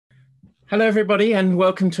Hello, everybody, and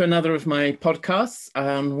welcome to another of my podcasts,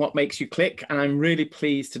 What Makes You Click. And I'm really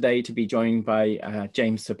pleased today to be joined by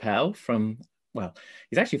James Serpell from, well,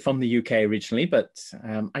 he's actually from the UK originally, but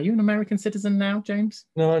are you an American citizen now, James?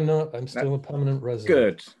 No, I'm not. I'm still a permanent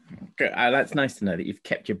resident. Good. That's nice to know that you've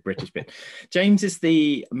kept your British bit. James is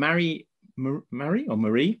the Marie,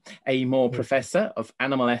 A. Moore Professor of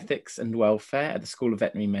Animal Ethics and Welfare at the School of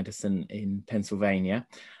Veterinary Medicine in Pennsylvania.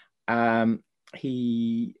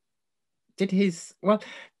 He did you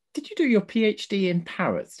do your PhD in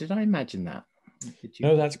parrots? Did I imagine that?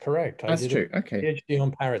 No, that's correct. That's true. Okay. PhD on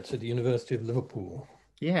parrots at the University of Liverpool.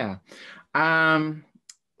 Yeah.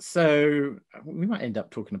 So we might end up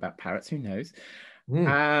talking about parrots, who knows?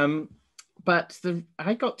 But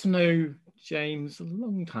I got to know James a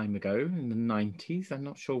long time ago in the 90s. I'm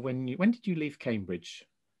not sure when did you leave Cambridge?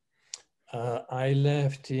 I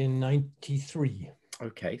left in 93.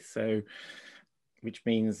 Okay, so which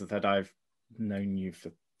means that I've known you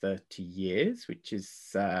for 30 years, which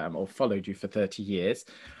is or followed you for 30 years.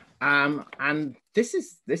 And this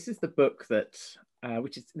is the book that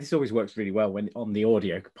this always works really well when on the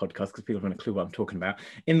audio podcast because people have a clue what I'm talking about.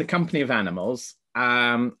 In the Company of Animals,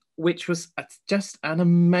 which was just an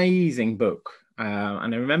amazing book.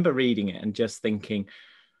 And I remember reading it and just thinking,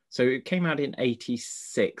 so it came out in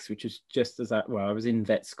 86, which was just as I was in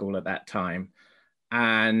vet school at that time.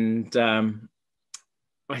 And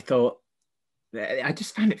I thought, I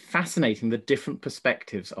just found it fascinating, the different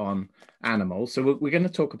perspectives on animals. So we're going to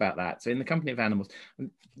talk about that. So in the Company of Animals,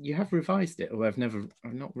 you have revised it, or I've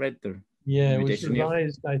not read the it was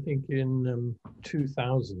revised, I think, in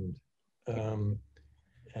 2000.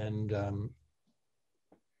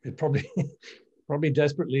 It probably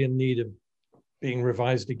desperately in need of being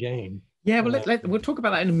revised again. Yeah, well, we'll talk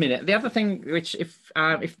about that in a minute. The other thing, which if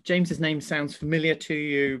James's name sounds familiar to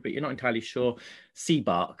you, but you're not entirely sure,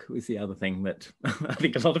 CBARQ was the other thing that I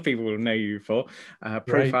think a lot of people will know you for,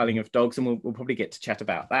 profiling of dogs, and we'll probably get to chat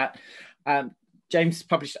about that. James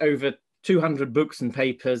published over 200 books and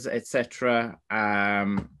papers, etc.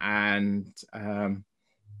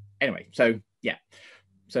 Anyway, so yeah,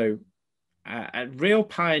 so a real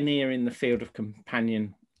pioneer in the field of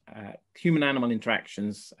companion human-animal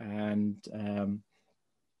interactions and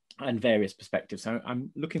various perspectives. So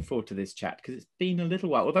I'm looking forward to this chat because it's been a little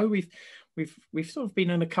while. Although we've sort of been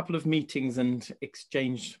in a couple of meetings and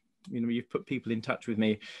exchanged. You've put people in touch with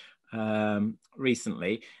me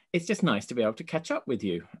recently. It's just nice to be able to catch up with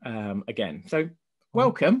you again. So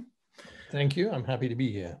welcome. Thank you. I'm happy to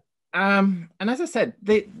be here. And as I said,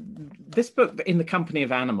 this book, In the Company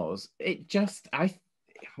of Animals,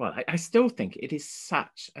 I still think it is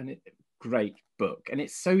such a great book and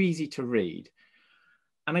it's so easy to read.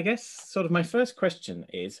 And I guess sort of my first question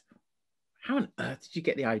is, how on earth did you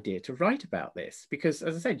get the idea to write about this? Because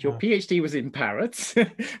as I said, your PhD was in parrots.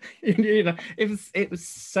 It was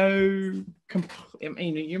so,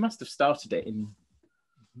 you must have started it in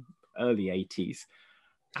early 80s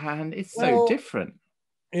and it's so different.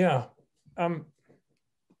 Yeah.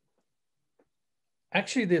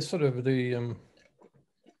 Actually, there's sort of the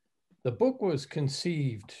book was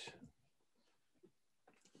conceived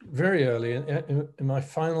very early in my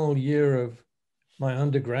final year of my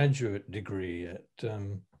undergraduate degree at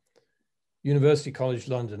University College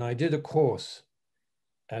London. I did a course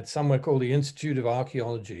at somewhere called the Institute of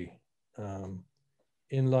Archaeology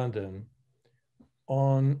in London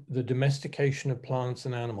on the domestication of plants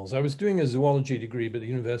and animals. I was doing a zoology degree, but the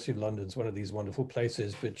University of London is one of these wonderful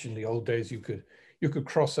places, which in the old days you could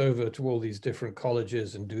cross over to all these different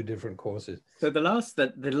colleges and do different courses. So the last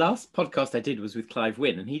podcast I did was with Clive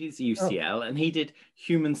Wynne, and he did UCL and he did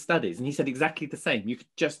human studies, and he said exactly the same. You could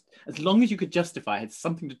just, as long as you could justify it had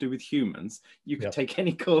something to do with humans, you could take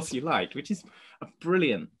any course you liked, which is a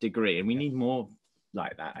brilliant degree, and we need more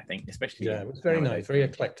like that, I think, especially. Yeah, it was very nice, very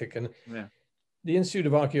eclectic, and the Institute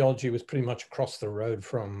of Archaeology was pretty much across the road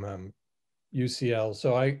from UCL,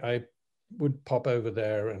 so I would pop over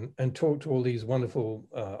there and talk to all these wonderful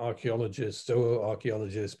archaeologists,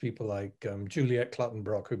 zooarchaeologists, people like Juliet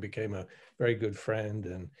Cluttenbrock, who became a very good friend,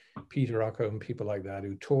 and Peter Rucko and people like that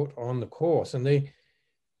who taught on the course. And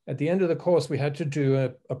at the end of the course, we had to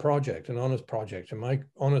do a project, an honors project. And my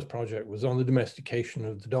honors project was on the domestication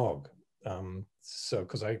of the dog. So,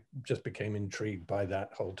 because I just became intrigued by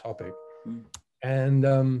that whole topic.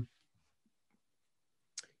 And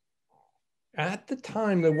at the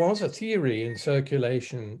time, there was a theory in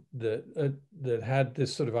circulation that had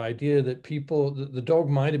this sort of idea that the dog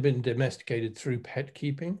might have been domesticated through pet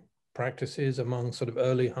keeping practices among sort of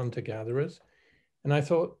early hunter-gatherers. And I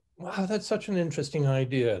thought, wow, that's such an interesting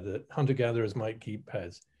idea that hunter-gatherers might keep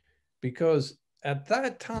pets, because at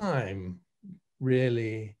that time,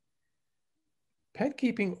 really, pet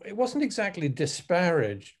keeping, it wasn't exactly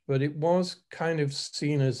disparaged, but it was kind of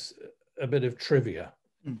seen as a bit of trivia.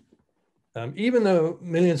 Even though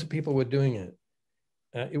millions of people were doing it,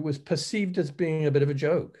 it was perceived as being a bit of a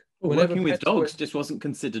joke. Well, working with dogs just wasn't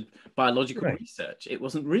considered biological research. It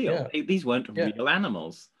wasn't real. Yeah. These weren't real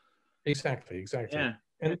animals. Exactly. Yeah.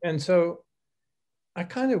 And so I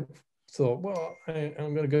kind of thought, well,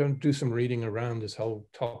 I'm going to go and do some reading around this whole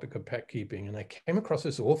topic of pet keeping. And I came across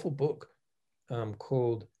this awful book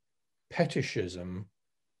called Fetishism.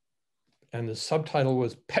 And the subtitle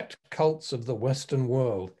was Pet Cults of the Western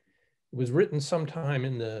World. It was written sometime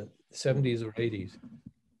in the 70s or 80s.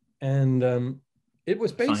 And it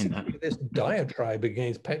was basically this diatribe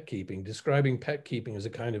against pet keeping, describing pet keeping as a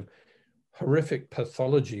kind of horrific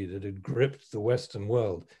pathology that had gripped the Western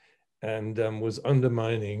world and was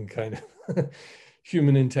undermining kind of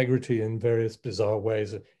human integrity in various bizarre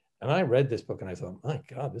ways. And I read this book and I thought, my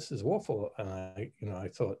God, this is awful. And I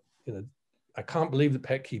thought, I can't believe that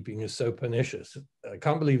pet keeping is so pernicious. I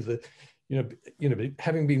can't believe that,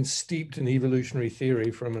 having been steeped in evolutionary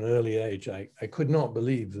theory from an early age, I could not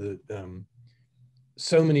believe that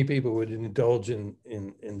so many people would indulge in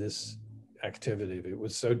this activity. It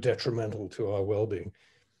was so detrimental to our well-being.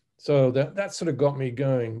 So that sort of got me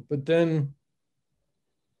going. But then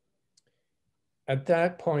at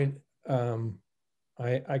that point,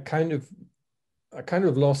 I kind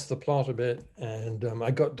of lost the plot a bit, and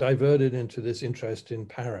I got diverted into this interest in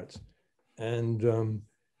parrots. And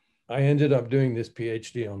I ended up doing this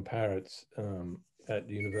PhD on parrots at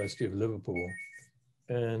the University of Liverpool.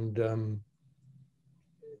 And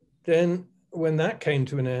then when that came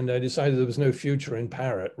to an end, I decided there was no future in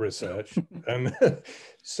parrot research. And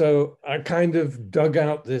so I kind of dug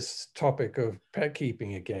out this topic of pet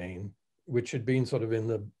keeping again, which had been sort of in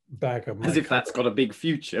the back of my As if that's got a big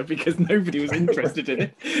future, because nobody was interested in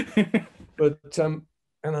it. But, and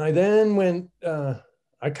I then went,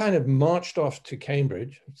 I kind of marched off to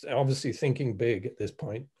Cambridge, obviously thinking big at this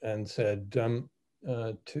point, and said to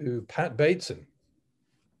Patrick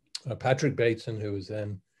Bateson, who was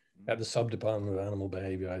then at the Sub-Department of Animal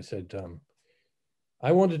Behavior, I said,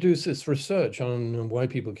 I want to do this research on why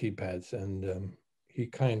people keep pets. And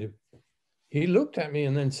he looked at me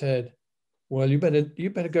and then said, well, you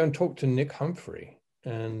better go and talk to Nick Humphrey.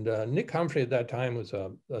 And Nick Humphrey at that time was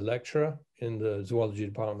a lecturer in the zoology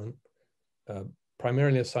department,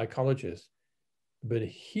 primarily a psychologist. But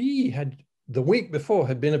he had, the week before,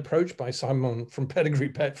 had been approached by someone from Pedigree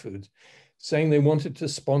Pet Foods saying they wanted to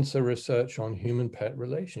sponsor research on human-pet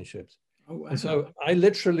relationships. Oh, wow. And so I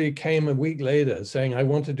literally came a week later saying, I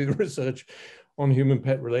want to do research on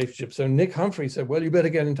human-pet relationships. So Nick Humphrey said, well, you better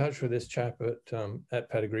get in touch with this chap at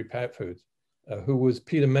Pedigree Pet Foods, who was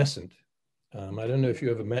Peter Messent. I don't know if you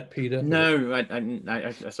ever met Peter. No,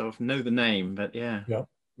 I sort of know the name, but yeah. Yeah,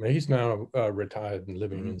 he's now retired and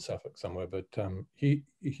living in Suffolk somewhere. But he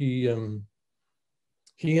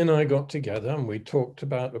and I got together and we talked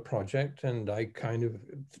about the project, and I kind of,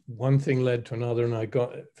 one thing led to another, and I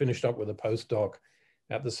finished up with a postdoc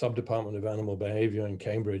at the Sub-Department of Animal Behavior in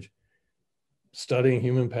Cambridge, studying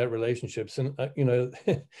human-pet relationships. And,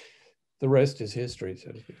 the rest is history,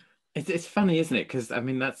 so to speak. It's funny, isn't it? Because, I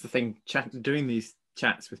mean, that's the thing, doing these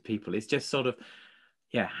chats with people is just sort of,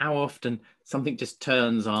 how often something just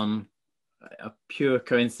turns on a pure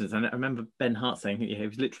coincidence. And I remember Ben Hart saying he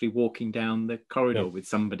was literally walking down the corridor with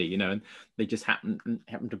somebody, and they just happened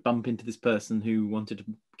to bump into this person who wanted to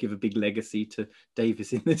give a big legacy to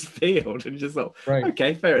Davis in this field, and just thought,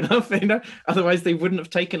 okay, fair enough. Otherwise they wouldn't have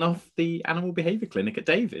taken off the animal behavior clinic at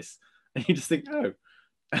Davis. And you just think, oh,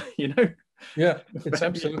 yeah, it's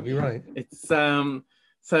absolutely right. It's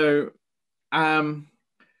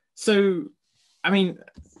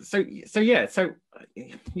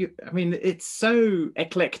it's so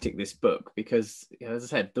eclectic, this book, because, as I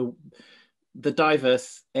said, the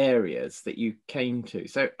diverse areas that you came to.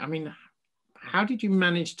 So, I mean, how did you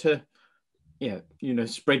manage to,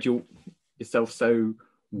 spread yourself so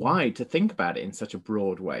wide to think about it in such a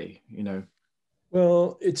broad way,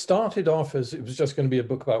 Well, it started off as it was just going to be a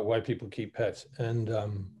book about why people keep pets. And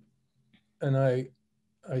I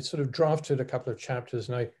sort of drafted a couple of chapters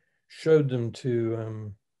and I showed them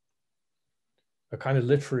to a kind of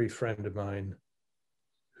literary friend of mine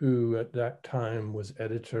who at that time was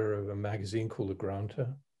editor of a magazine called The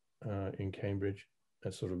Granta in Cambridge,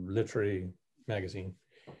 a sort of literary magazine.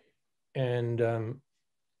 And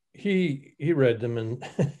he read them and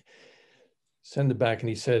sent it back, and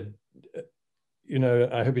he said, you know,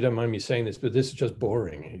 I hope you don't mind me saying this, but this is just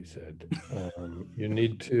boring, he said. You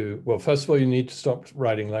need to, well, first of all, you need to stop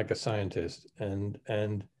writing like a scientist. And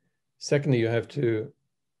secondly, you have to,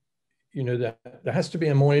 you know, there has to be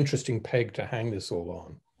a more interesting peg to hang this all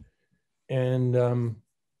on. And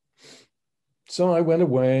so I went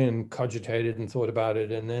away and cogitated and thought about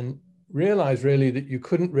it, and then realized really that you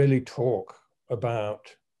couldn't really talk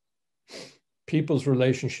about people's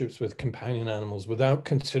relationships with companion animals without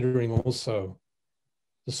considering also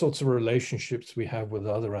the sorts of relationships we have with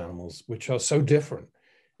other animals, which are so different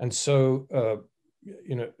and so,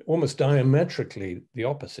 you know, almost diametrically the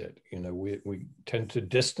opposite. You know, we tend to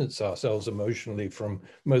distance ourselves emotionally from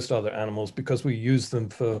most other animals because we use them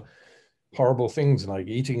for horrible things like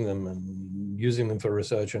eating them and using them for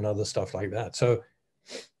research and other stuff like that. So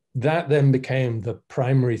that then became the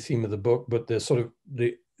primary theme of the book, but the sort of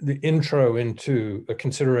the intro into a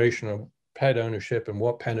consideration of pet ownership and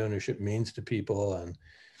what pet ownership means to people and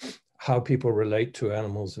how people relate to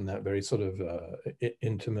animals in that very sort of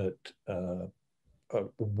intimate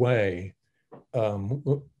way,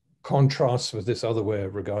 contrasts with this other way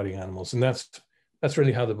of regarding animals. And that's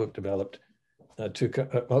really how the book developed, took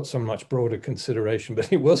some much broader consideration,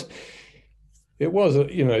 but it was,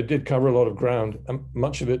 you know, it did cover a lot of ground,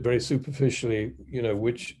 much of it very superficially, you know,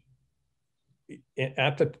 which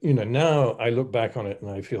at the, you know, now I look back on it and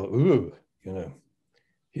I feel, ooh, you know,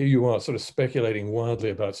 here you are sort of speculating wildly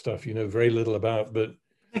about stuff you know very little about, but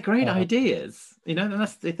they're great ideas, you know, and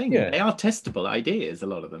that's the thing. Yeah. They are testable ideas, a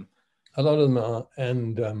lot of them. A lot of them are,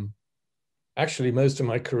 and actually most of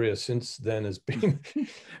my career since then has been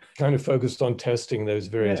kind of focused on testing those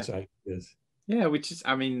various ideas. Yeah, which is,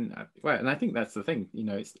 I mean, well, and I think that's the thing, you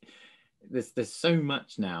know, it's there's so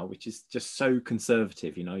much now which is just so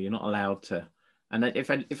conservative, you know, you're not allowed to. And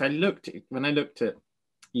when I looked at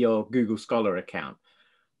your Google Scholar account,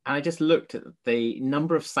 and I just looked at the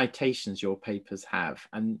number of citations your papers have,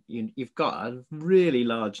 and you've got a really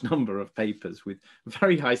large number of papers with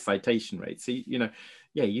very high citation rates. So, you know,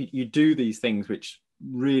 yeah, you do these things which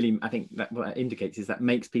really, I think that what that indicates is that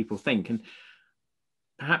makes people think. And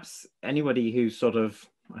perhaps anybody who's sort of,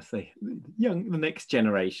 I say, the next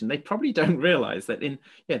generation, they probably don't realize that in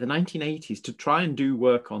the 1980s, to try and do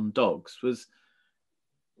work on dogs was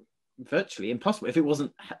virtually impossible if it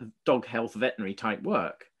wasn't dog health veterinary type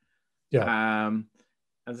work. Yeah.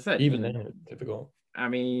 As I said, even then it's difficult. I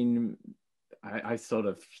mean, I sort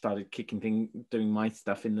of started doing my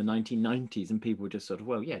stuff in the 1990s, and people were just sort of,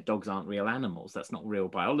 well, yeah, dogs aren't real animals. That's not real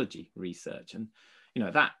biology research. And, you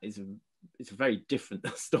know, that is it's a very different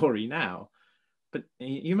story now. But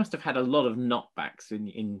you must have had a lot of knockbacks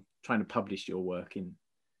in trying to publish your work in.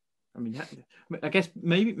 I mean, I guess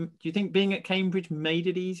maybe, do you think being at Cambridge made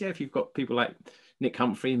it easier if you've got people like Nick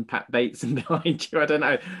Humphrey and Pat Bateson behind you? I don't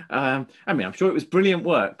know. I mean, I'm sure it was brilliant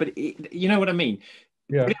work, but you know what I mean?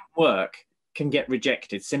 Yeah. Brilliant work can get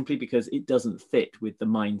rejected simply because it doesn't fit with the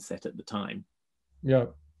mindset at the time. Yeah.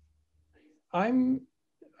 I think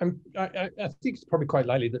it's probably quite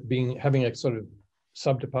likely that having a sort of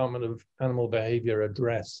sub-department of animal behavior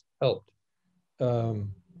address helped. But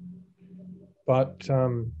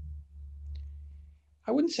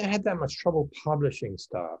I wouldn't say I had that much trouble publishing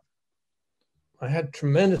stuff. I had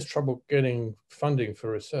tremendous trouble getting funding for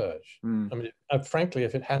research. I mean, frankly,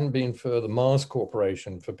 if it hadn't been for the Mars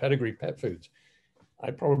Corporation for Pedigree Pet Foods, I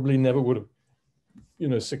probably never would have, you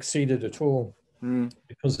know, succeeded at all,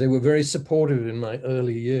 because they were very supportive in my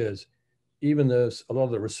early years, even though a lot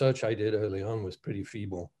of the research I did early on was pretty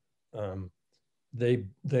feeble. They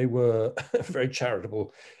were very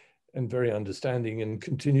charitable and very understanding, and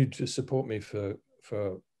continued to support me for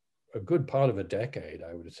a good part of a decade,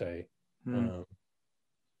 I would say.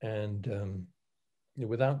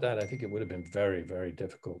 Without that, I think it would have been very, very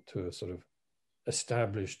difficult to sort of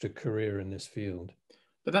establish a career in this field.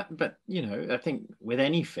 But you know, I think with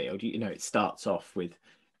any field, you know, it starts off with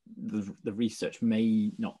the research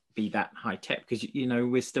may not be that high tech because, you know,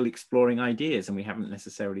 we're still exploring ideas and we haven't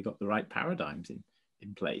necessarily got the right paradigms in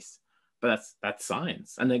place. But that's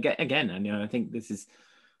science. And again, and you know, I think this is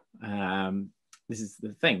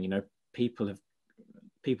the thing. You know,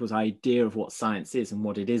 people's idea of what science is and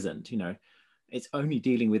what it isn't. You know, it's only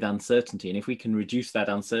dealing with uncertainty, and if we can reduce that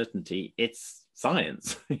uncertainty, it's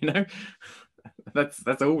science. You know,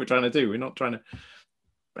 that's all we're trying to do. We're not trying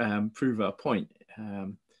to prove our point.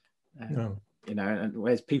 No. You know, and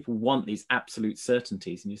whereas people want these absolute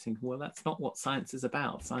certainties, and you think, well, that's not what science is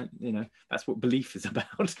about. Science, you know, that's what belief is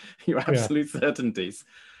about. Your absolute certainties.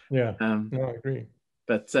 Yeah. No, I agree.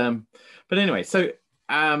 But anyway, so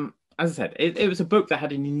as I said, it was a book that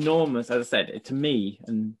had an enormous, as I said, to me,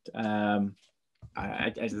 and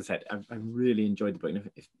as I said, I really enjoyed the book. And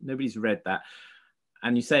if nobody's read that,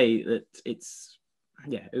 and you say that it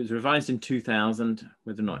was revised in 2000,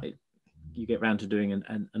 whether or not you get around to doing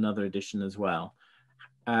another edition as well.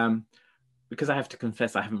 Because I have to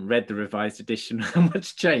confess, I haven't read the revised edition. How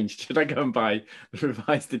much changed? Should I go and buy the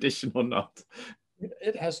revised edition or not?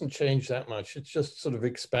 It hasn't changed that much. It's just sort of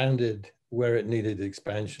expanded where it needed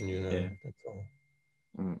expansion, you know. Yeah. That's all.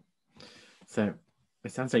 So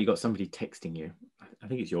it sounds like you got somebody texting you. I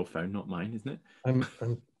think it's your phone, not mine, isn't it? I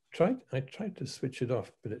tried to switch it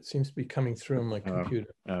off, but it seems to be coming through on my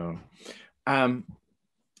computer.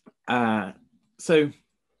 So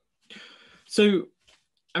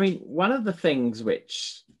I mean, one of the things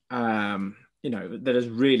which that has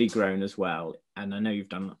really grown as well, and I know you've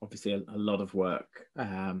done obviously a lot of work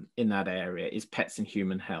in that area, is pets and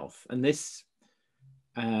human health. And this,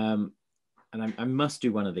 and I must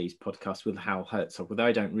do one of these podcasts with Hal Herzog, although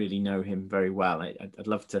I don't really know him very well. I'd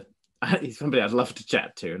love to. He's somebody I'd love to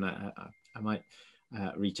chat to, and I might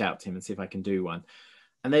reach out to him and see if I can do one.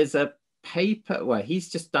 And there's a paper. Well, he's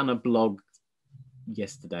just done a blog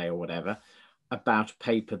yesterday or whatever about a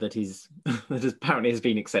paper that apparently has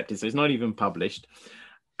been accepted, so it's not even published,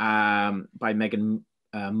 by Megan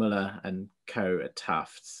Muller and co at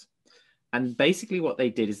Tufts. And basically what they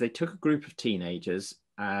did is they took a group of teenagers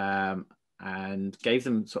and gave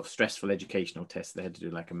them sort of stressful educational tests. They had to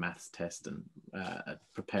do like a maths test and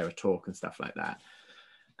prepare a talk and stuff like that.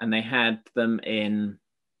 And they had them in,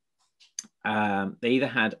 they either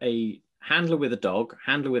had a handler with a dog,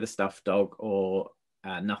 handler with a stuffed dog, or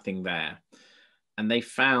nothing there. And they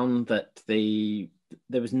found that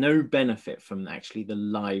there was no benefit from actually the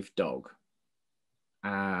live dog.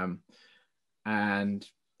 And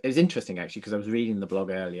it was interesting actually, because I was reading the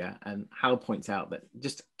blog earlier, and Hal points out that,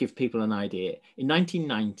 just to give people an idea, in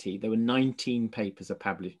 1990, there were 19 papers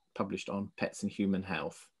published on pets and human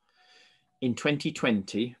health. In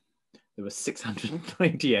 2020, there were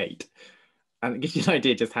 628. And it gives you an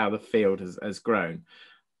idea just how the field has grown.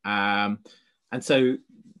 And so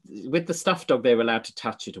with the stuffed dog, they were allowed to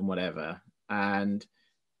touch it and whatever. And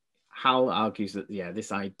Hal argues that,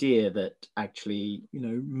 this idea that actually,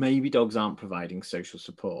 maybe dogs aren't providing social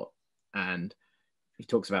support. And he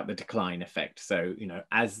talks about the decline effect. So,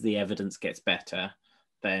 as the evidence gets better,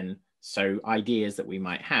 then so ideas that we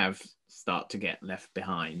might have start to get left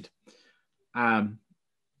behind. I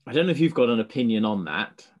don't know if you've got an opinion on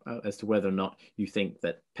that, as to whether or not you think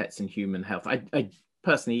that pets and human health, I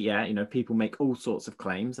personally, people make all sorts of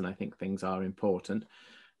claims, and I think things are important.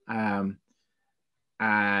 And,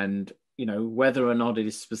 whether or not it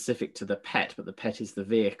is specific to the pet, but the pet is the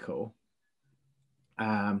vehicle.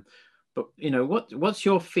 But, what's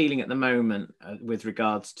your feeling at the moment with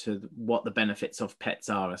regards to what the benefits of pets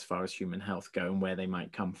are as far as human health go, and where they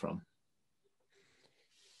might come from?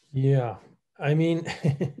 Yeah, I mean,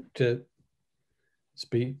 to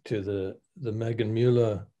speak to the Megan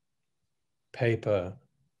Muller paper,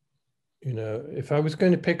 if I was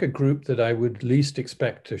going to pick a group that I would least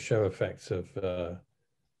expect to show effects of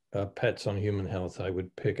pets on human health, I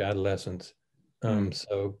would pick adolescents.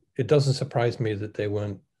 So it doesn't surprise me that there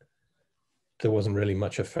wasn't really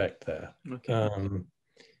much effect there. Okay.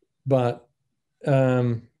 But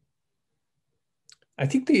I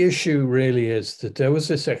think the issue really is that there was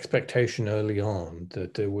this expectation early on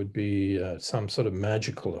that there would be some sort of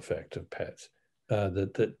magical effect of pets.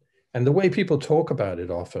 And the way people talk about it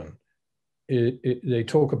often, they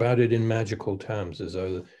talk about it in magical terms, as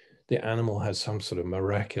though the animal has some sort of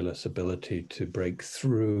miraculous ability to break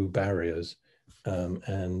through barriers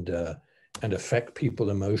and affect people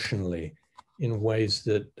emotionally in ways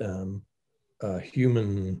that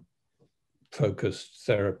human-focused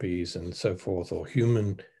therapies and so forth, or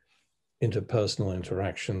human interpersonal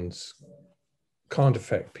interactions, can't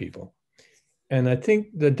affect people. And I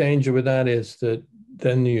think the danger with that is that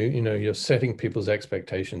then you're setting people's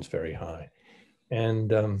expectations very high.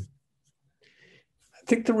 And I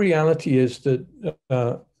think the reality is that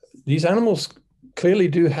these animals clearly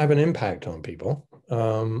do have an impact on people.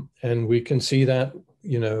 And we can see that,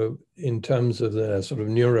 in terms of the sort of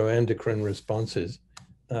neuroendocrine responses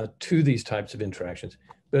to these types of interactions.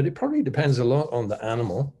 But it probably depends a lot on the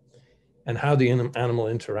animal and how the animal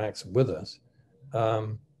interacts with us.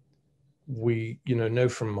 We know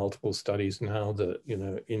from multiple studies now that,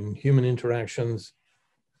 in human interactions,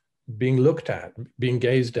 being looked at, being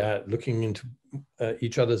gazed at, looking into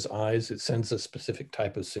each other's eyes, it sends a specific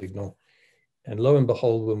type of signal. And lo and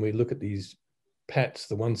behold, when we look at these pets,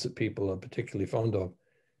 the ones that people are particularly fond of,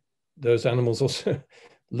 those animals also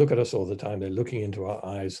look at us all the time. They're looking into our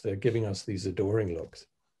eyes. They're giving us these adoring looks.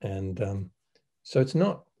 And so it's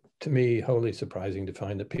not to me, wholly surprising to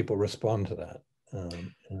find that people respond to that.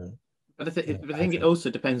 But I think it also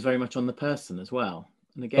depends very much on the person as well.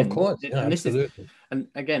 And again, of course, absolutely. And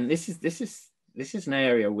again, this is an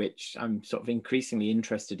area which I'm sort of increasingly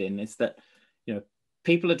interested in, is that, you know,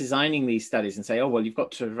 people are designing these studies and say, oh, well, you've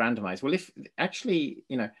got to randomize. Well, if actually,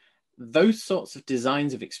 you know, those sorts of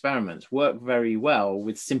designs of experiments work very well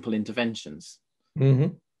with simple interventions.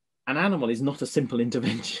 Mm-hmm. An animal is not a simple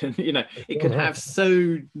intervention. You know, it can have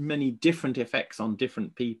so many different effects on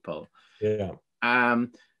different people. Yeah.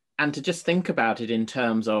 And to just think about it in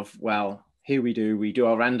terms of, well, here we do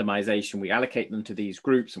our randomization, we allocate them to these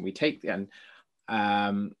groups, and we take them,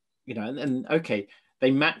 you know, and okay,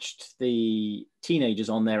 they matched the teenagers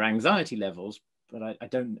on their anxiety levels, but I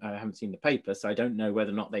haven't seen the paper, so I don't know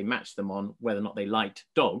whether or not they matched them on whether or not they liked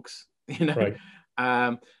dogs, you know.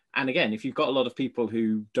 Right. And again, if you've got a lot of people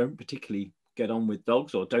who don't particularly get on with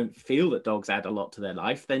dogs or don't feel that dogs add a lot to their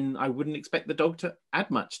life, then I wouldn't expect the dog to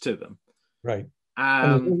add much to them. Right.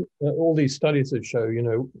 And all these studies that show, you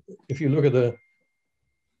know, if you look at the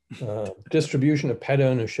distribution of pet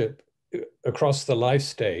ownership across the life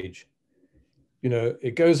stage, you know,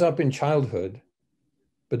 it goes up in childhood,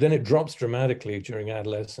 but then it drops dramatically during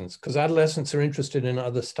adolescence, because adolescents are interested in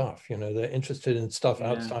other stuff. You know, they're interested in stuff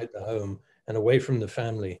outside the home and away from the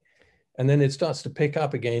family. And then it starts to pick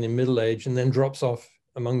up again in middle age and then drops off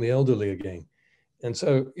among the elderly again. And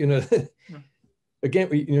so, you know, again,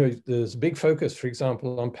 you know, there's a big focus, for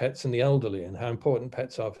example, on pets and the elderly and how important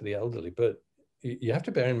pets are for the elderly. But you have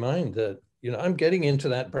to bear in mind that, you know, I'm getting into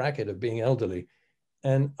that bracket of being elderly,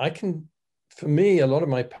 and for me, a lot of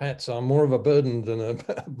my pets are more of a burden than a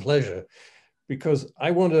pleasure, because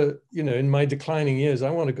I want to, you know, in my declining years, I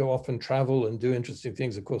want to go off and travel and do interesting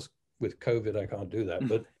things. Of course, with COVID, I can't do that,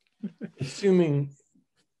 but assuming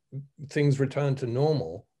things return to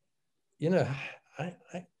normal, you know,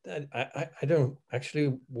 I don't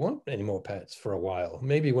actually want any more pets for a while.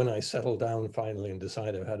 Maybe when I settle down finally and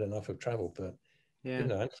decide I've had enough of travel, but you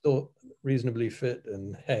know, I'm still reasonably fit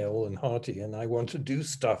and hale and hearty, and I want to do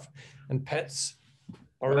stuff. And pets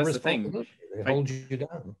are a responsibility. They hold you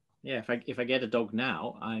down. Yeah, if I get a dog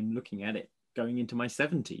now, I'm looking at it going into my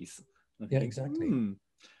 70s. Yeah, exactly.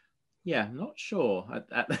 Yeah, I'm not sure.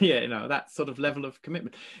 Yeah, you know, that sort of level of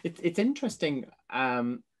commitment. It's interesting. A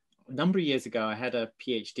number of years ago, I had a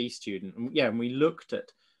PhD student, and we looked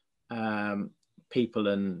at people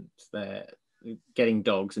and their getting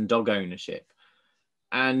dogs and dog ownership.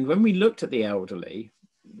 And when we looked at the elderly,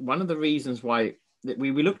 one of the reasons why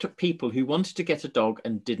we looked at people who wanted to get a dog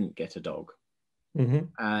and didn't get a dog. Mm-hmm.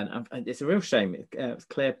 And it's a real shame. It's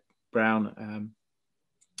Claire Brown,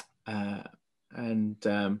 and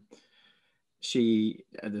she,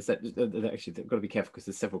 there's actually, they've got to be careful because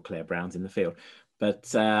there's several Claire Browns in the field,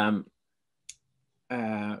 but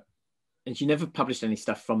and she never published any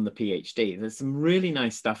stuff from the PhD. There's some really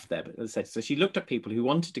nice stuff there, but as I said, so she looked at people who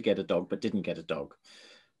wanted to get a dog but didn't get a dog.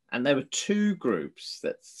 And there were two groups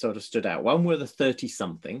that sort of stood out. One were the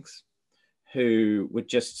 30-somethings who were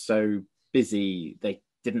just so busy, they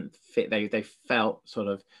didn't fit, they felt sort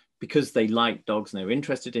of, because they liked dogs and they were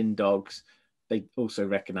interested in dogs, they also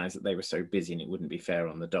recognized that they were so busy and it wouldn't be fair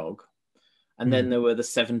on the dog. And then there were the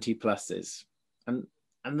 70-pluses.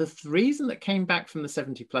 And the reason that came back from the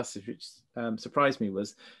 70-pluses, which surprised me,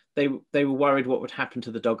 was they were worried what would happen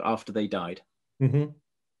to the dog after they died. Mm-hmm.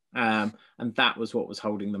 And that was what was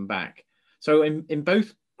holding them back. So in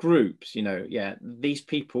both groups, you know, yeah, these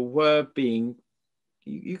people were being,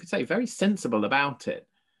 you could say, very sensible about it.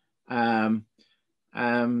 And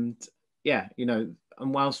yeah, you know,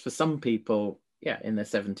 and whilst for some people, yeah, in their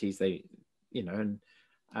 70s, they, you know, and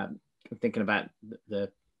I'm thinking about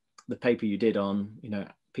the paper you did on, you know,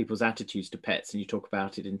 people's attitudes to pets, and you talk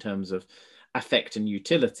about it in terms of affect and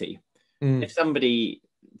utility. If somebody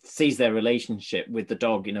sees their relationship with the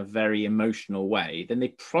dog in a very emotional way, then they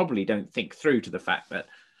probably don't think through to the fact that,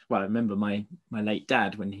 well, I remember my late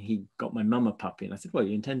dad when he got my mum a puppy, and I said, well,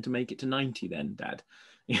 you intend to make it to 90 then, Dad?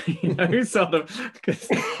 You know, sort of, because,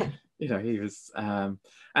 you know, he was,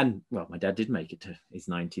 and well, my dad did make it to his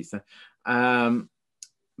 90s. So,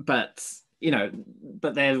 but, you know,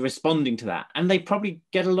 but they're responding to that, and they probably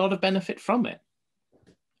get a lot of benefit from it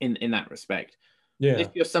in that respect. Yeah. If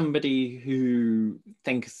you're somebody who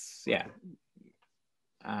thinks, yeah,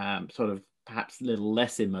 sort of perhaps a little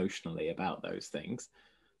less emotionally about those things,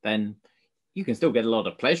 then you can still get a lot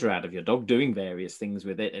of pleasure out of your dog doing various things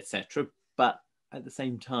with it, etc. But at the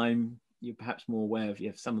same time, you're perhaps more aware of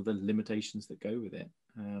some of the limitations that go with it.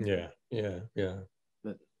 Yeah.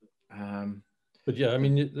 But yeah, I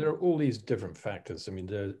mean, there are all these different factors. I mean,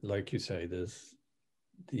 there, like you say, there's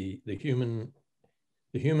the human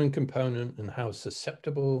the human component and how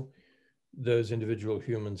susceptible those individual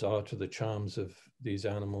humans are to the charms of these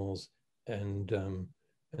animals. And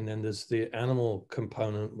then there's the animal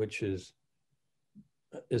component, which is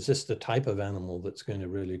this the type of animal that's going to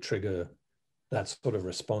really trigger that sort of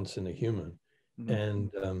response in a human?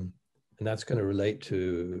 And that's going to relate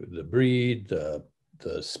to the breed, the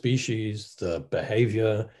species, the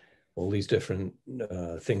behavior. All these different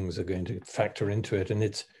things are going to factor into it. And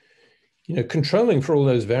it's, controlling for all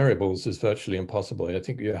those variables is virtually impossible. I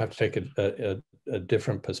think you have to take a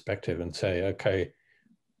different perspective and say, okay,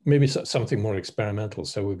 maybe something more experimental.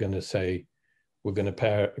 So we're going to say, we're going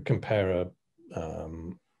to compare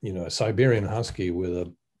a Siberian Husky with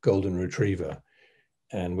a golden retriever.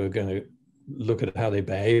 And we're going to look at how they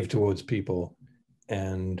behave towards people.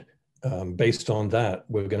 And based on that,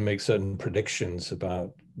 we're going to make certain predictions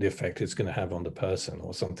about the effect it's going to have on the person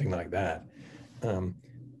or something like that.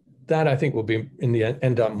 That I think will be in the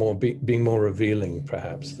end up being more revealing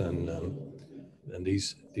perhaps than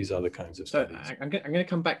these other kinds of studies. So I'm going to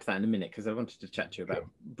come back to that in a minute, because I wanted to chat to you about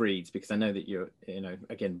breeds, because I know that you're,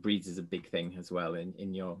 again, breeds is a big thing as well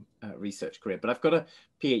in your research career. But I've got a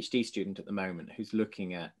PhD student at the moment who's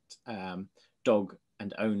looking at dog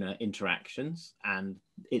and owner interactions and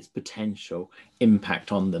its potential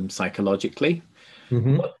impact on them psychologically.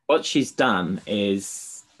 What she's done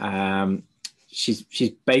is she's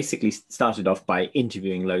basically started off by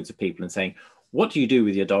interviewing loads of people and saying, what do you do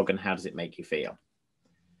with your dog and how does it make you feel?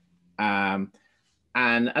 And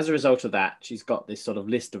as a result of that, she's got this sort of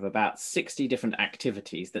list of about 60 different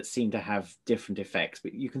activities that seem to have different effects,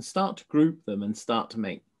 but you can start to group them and start to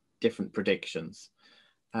make different predictions.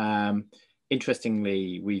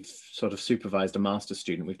 Interestingly, we've sort of supervised a master's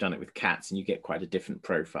student. We've done it with cats, and you get quite a different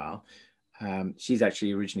profile. She's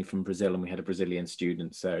actually originally from Brazil, and we had a Brazilian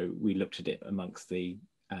student, so we looked at it amongst the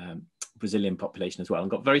Brazilian population as well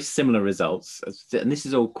and got very similar results. And this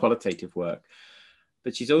is all qualitative work.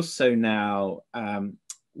 But she's also now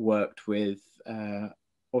worked with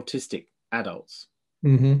autistic adults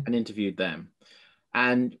and interviewed them.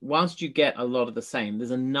 And whilst you get a lot of the same,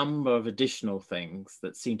 there's a number of additional things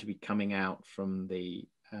that seem to be coming out from the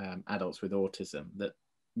adults with autism that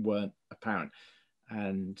weren't apparent.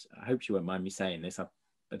 And I hope you won't mind me saying this. I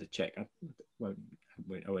better check. I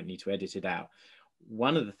won't need to edit it out.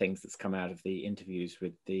 One of the things that's come out of the interviews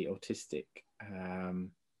with the autistic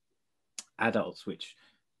adults, which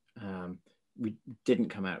we didn't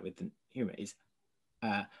come out with the humour, is,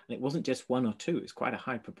 and it wasn't just one or two, it's quite a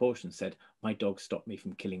high proportion, said, my dog stopped me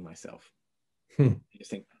from killing myself. You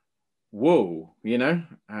think, whoa,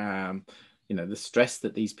 the stress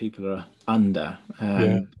that these people are under,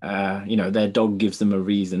 their dog gives them a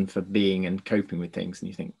reason for being and coping with things. And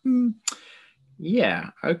you think, yeah,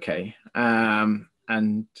 okay.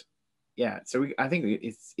 And yeah, so I think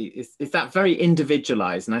it's that very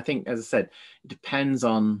individualized. And I think, as I said, it depends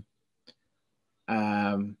on,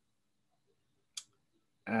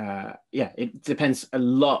 it depends a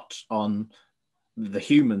lot on the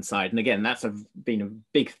human side. And again, that's been a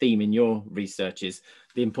big theme in your research, is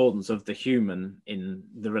the importance of the human in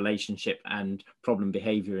the relationship and problem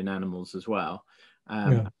behavior in animals as well.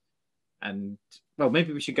 And well,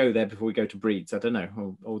 maybe we should go there before we go to breeds. I don't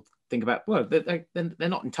know, or think about, well, they're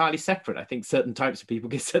not entirely separate. I think certain types of people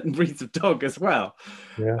get certain breeds of dog as well.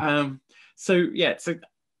 So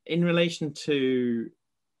in relation to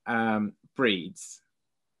breeds,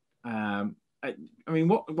 I mean,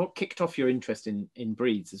 what kicked off your interest in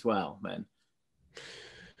breeds as well, then?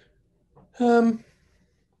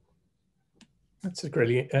 That's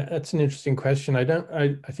an interesting question.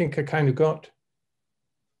 I think I kind of got.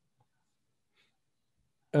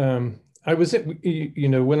 I was,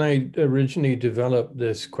 when I originally developed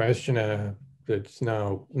this questionnaire that's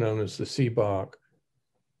now known as the CBARQ,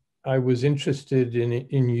 I was interested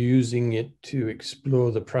in using it to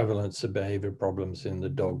explore the prevalence of behavior problems in the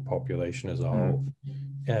dog population as a whole.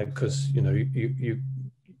 Because,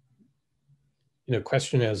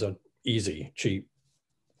 questionnaires are easy, cheap,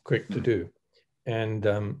 quick to do. And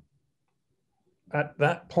at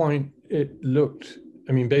that point, it looked,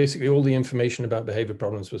 basically all the information about behavior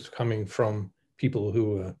problems was coming from people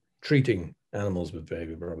who were treating animals with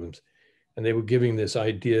behavior problems. And they were giving this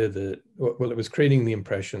idea that, well, it was creating the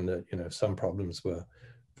impression that, some problems were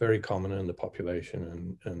very common in the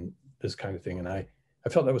population and this kind of thing. And I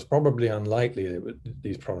felt that was probably unlikely.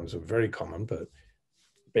 These problems were very common, but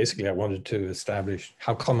basically I wanted to establish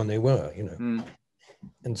how common they were,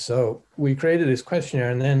 And so we created this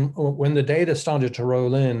questionnaire, and then when the data started to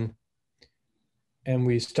roll in and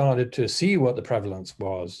we started to see what the prevalence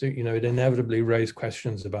was, it inevitably raised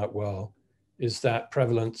questions about, well, is that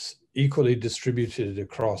prevalence equally distributed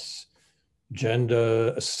across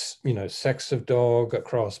gender, sex of dog,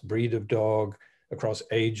 across breed of dog, across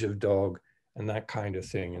age of dog, and that kind of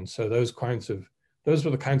thing. And so those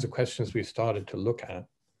were the kinds of questions we started to look at.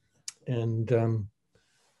 And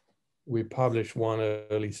we published one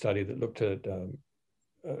early study that looked at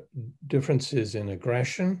differences in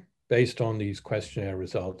aggression based on these questionnaire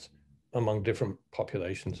results among different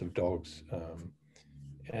populations of dogs.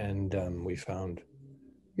 We found,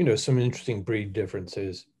 some interesting breed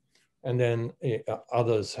differences. And then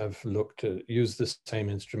others have used the same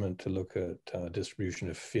instrument to look at distribution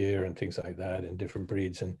of fear and things like that in different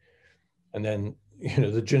breeds. And then,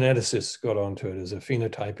 the geneticists got onto it as a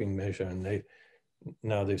phenotyping measure, and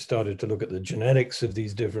now they've started to look at the genetics of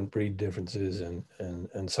these different breed differences and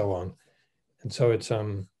so on. And so it's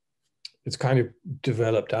kind of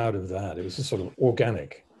developed out of that. It was a sort of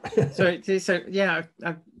organic. So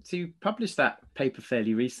you published that paper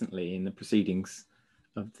fairly recently in the proceedings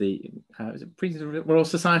of the Royal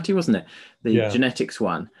Society, wasn't it? The genetics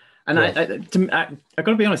one. And I got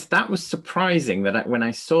to be honest, that was surprising when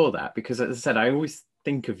I saw that, because as I said, I always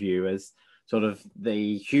think of you as sort of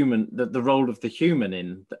the human, the role of the human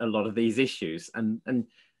in a lot of these issues, and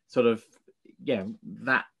sort of,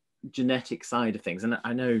 that genetic side of things. And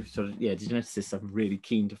I know sort of, the geneticists are really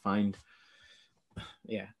keen to find,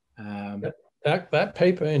 that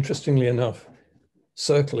paper, interestingly enough,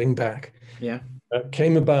 circling back,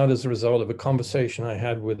 came about as a result of a conversation I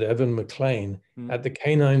had with Evan McLean at the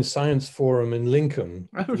Canine Science Forum in Lincoln,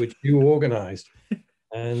 which you organized.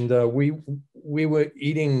 And we were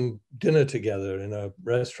eating dinner together in a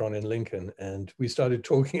restaurant in Lincoln, and we started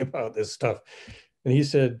talking about this stuff. And he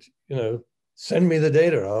said, send me the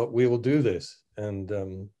data, we will do this.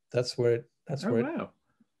 And that's where it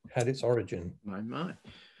had its origin. My.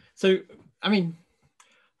 So, I mean,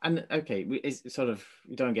 and okay, it's sort of,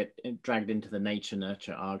 you don't get dragged into the nature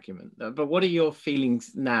nurture argument, but what are your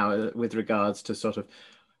feelings now with regards to sort of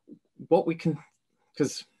what we can,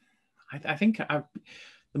 because I think the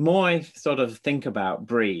more I sort of think about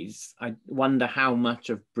breeds, I wonder how much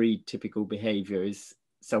of breed typical behavior is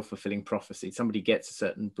self-fulfilling prophecy. Somebody gets a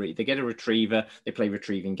certain breed, they get a retriever, they play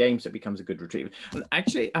retrieving games, so it becomes a good retriever. And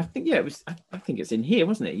actually, I think, I think it's in here,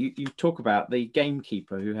 wasn't it? You talk about the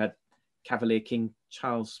gamekeeper who had Cavalier King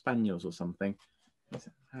Charles Spaniels or something. I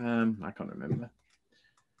can't remember.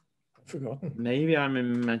 I've forgotten. Maybe I'm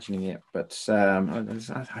imagining it, but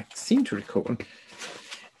I seem to recall.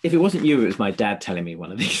 If it wasn't you, it was my dad telling me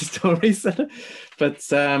one of these stories. But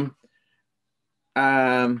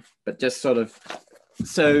just sort of,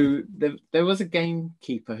 so there was a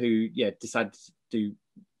gamekeeper who decided to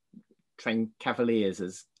train cavaliers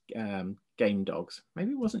as game dogs.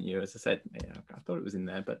 Maybe it wasn't you, as I said. I thought it was in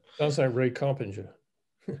there, but sounds like Ray Carpenter.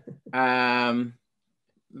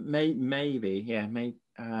 Maybe.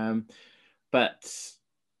 But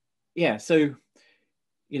yeah, so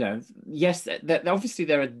yes, that obviously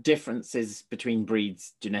there are differences between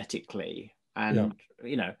breeds genetically, and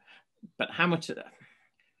but how much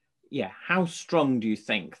how strong do you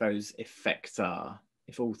think those effects are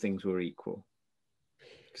if all things were equal?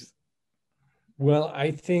 Well, I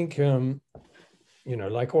think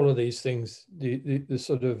like all of these things, the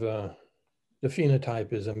sort of the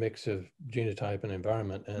phenotype is a mix of genotype and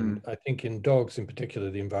environment, and I think in dogs in particular,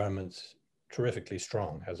 the environment's terrifically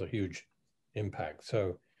strong, has a huge impact.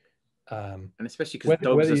 So, and especially because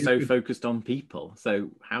dogs are so focused on people, so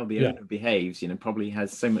how the owner behaves, probably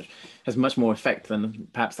has much more effect than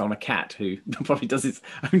perhaps on a cat, who probably does its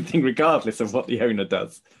own thing regardless of what the owner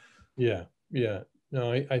does.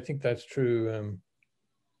 No, I think that's true.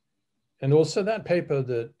 And also that paper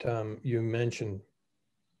that you mentioned,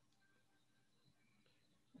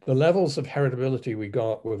 the levels of heritability we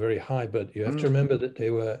got were very high, but you have to remember that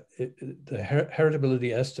the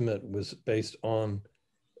heritability estimate was based on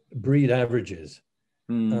breed averages.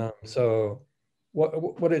 So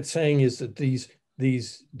what it's saying is that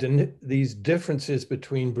these differences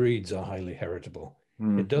between breeds are highly heritable.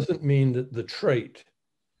 It doesn't mean that the trait,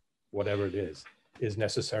 whatever it is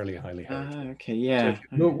necessarily highly heritable. So if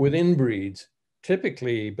you look within breeds,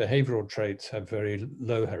 typically behavioral traits have very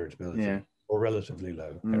low heritability. Or relatively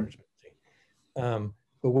low heritability.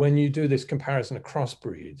 But when you do this comparison across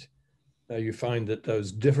breeds, you find that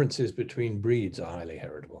those differences between breeds are highly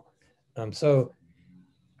heritable. So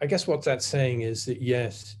I guess what that's saying is that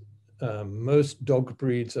yes, most dog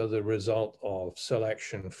breeds are the result of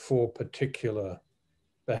selection for particular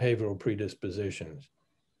behavioral predispositions.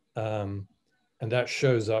 And that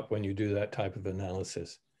shows up when you do that type of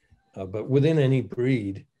analysis. But within any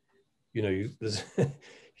breed, there's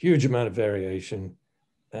huge amount of variation,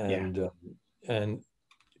 and and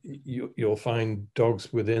you'll find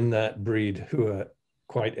dogs within that breed who are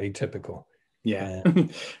quite atypical. Yeah.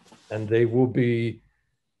 And they will be,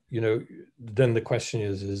 then the question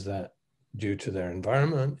is that due to their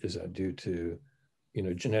environment? Is that due to,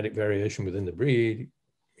 genetic variation within the breed?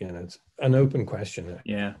 It's an open question,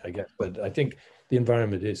 yeah, I guess. But I think the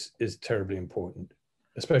environment is terribly important,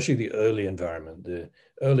 especially the early environment. The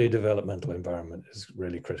early developmental environment is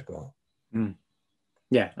really critical. Mm.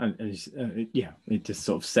 Yeah, and it just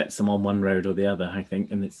sort of sets them on one road or the other, I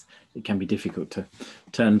think, and it can be difficult to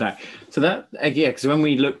turn back. So because when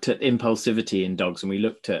we looked at impulsivity in dogs and we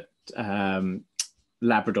looked at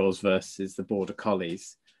Labradors versus the Border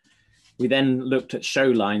Collies, we then looked at show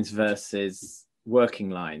lines versus working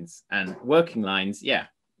lines, and working lines,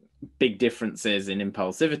 big differences in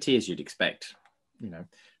impulsivity, as you'd expect.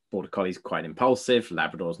 Border Collie's quite impulsive,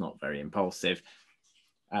 Labrador's not very impulsive.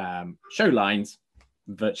 Show lines,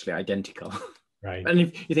 virtually identical. Right. And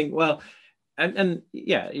if you think, well, and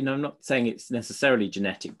I'm not saying it's necessarily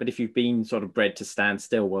genetic, but if you've been sort of bred to stand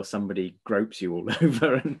still while somebody gropes you all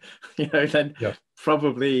over, and then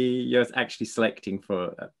probably you're actually selecting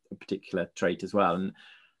for a particular trait as well.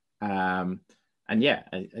 And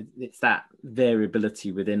it's that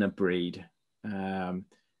variability within a breed. And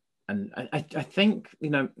I think,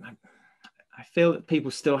 I feel that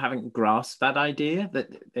people still haven't grasped that idea, that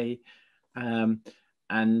they,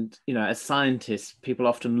 as scientists, people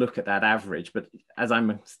often look at that average, but as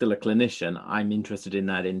I'm still a clinician, I'm interested in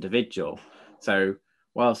that individual. So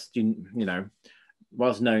whilst knowing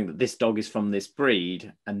that this dog is from this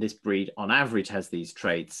breed and this breed on average has these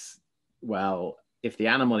traits, well, if the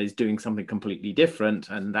animal is doing something completely different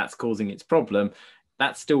and that's causing its problem,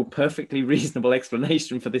 that's still perfectly reasonable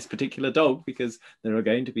explanation for this particular dog, because there are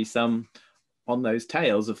going to be some on those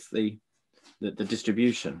tails of the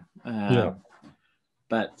distribution.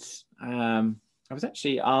 But I was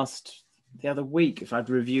actually asked the other week if I'd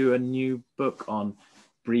review a new book on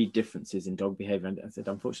breed differences in dog behavior, and I said,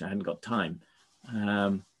 unfortunately, I hadn't got time.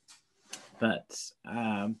 I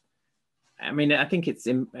think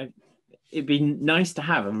it'd be nice to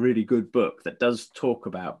have a really good book that does talk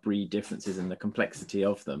about breed differences and the complexity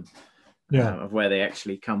of them, of where they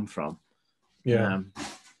actually come from. One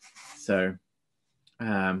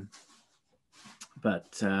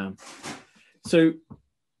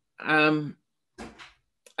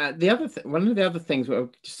of the other things, we're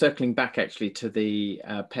just circling back actually to the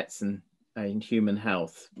pets and in human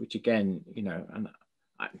health, which again, and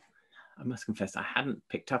I must confess I hadn't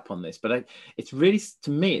picked up on this, but it's really,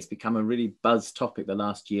 to me, it's become a really buzz topic the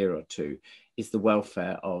last year or two, is the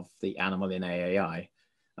welfare of the animal in AAI.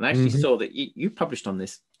 And I actually saw that you published on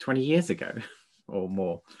this 20 years ago or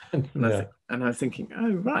more. And I was thinking,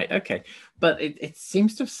 oh, right, okay. But it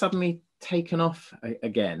seems to have suddenly taken off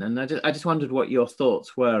again. And I just wondered what your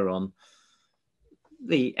thoughts were on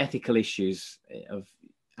the ethical issues of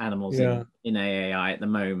animals in AAI at the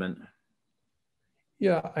moment.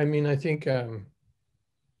 Yeah, I think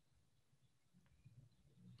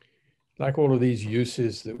like all of these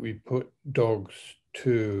uses that we put dogs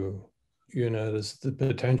to, there's the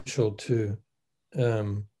potential to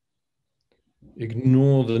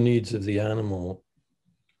ignore the needs of the animal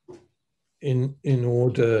in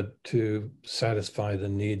order to satisfy the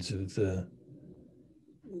needs of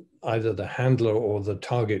either the handler or the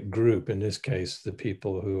target group, in this case, the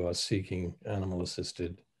people who are seeking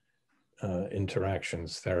animal-assisted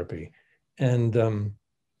interactions, therapy. And,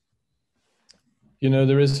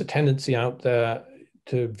 there is a tendency out there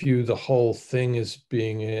to view the whole thing as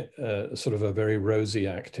being a sort of a very rosy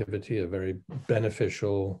activity, a very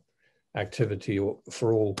beneficial activity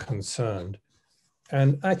for all concerned.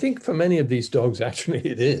 And I think for many of these dogs, actually,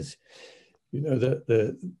 it is. There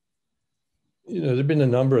have been a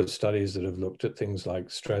number of studies that have looked at things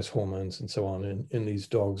like stress hormones and so on in these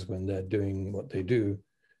dogs when they're doing what they do.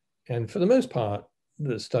 And for the most part,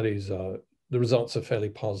 the results are fairly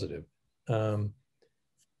positive.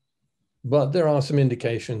 But there are some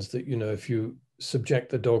indications that, if you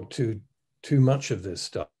subject the dog to too much of this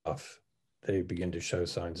stuff, they begin to show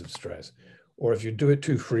signs of stress. Or if you do it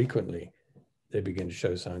too frequently, they begin to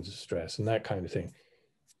show signs of stress and that kind of thing.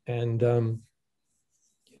 And,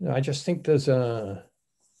 I just think there's I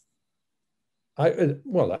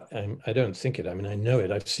don't think it. I know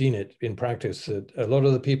it. I've seen it in practice that a lot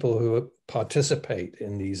of the people who participate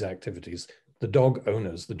in these activities, the dog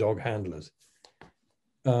owners, the dog handlers,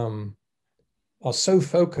 are so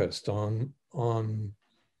focused on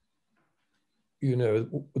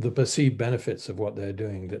the perceived benefits of what they're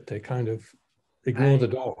doing that they kind of ignore the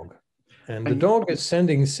dog. And the dog is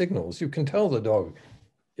sending signals. You can tell the dog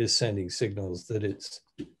is sending signals that it's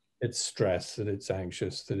it's stressed, that it's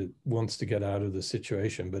anxious, that it wants to get out of the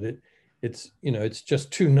situation, but it's you know, it's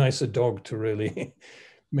just too nice a dog to really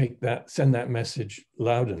send that message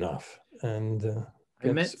loud enough. And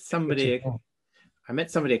I met somebody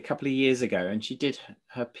a couple of years ago, and she did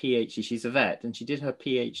her PhD. She's a vet, and she did her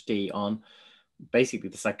PhD on basically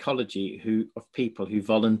the psychology of people who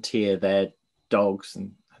volunteer their dogs,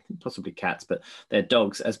 and I think possibly cats, but their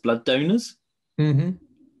dogs as blood donors. Mm-hmm.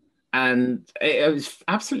 And it was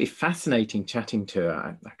absolutely fascinating chatting to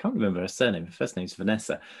her. I can't remember her surname. Her first name's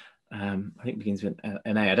Vanessa. I think it begins with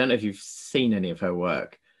an A. I don't know if you've seen any of her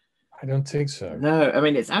work. I don't think so. No, I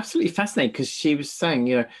mean, it's absolutely fascinating, because she was saying,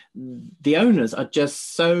 you know, the owners are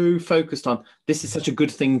just so focused on this is such a good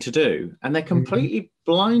thing to do. And they're completely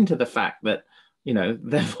blind to the fact that, you know,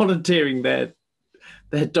 they're volunteering their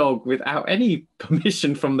dog without any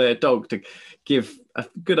permission from their dog to give a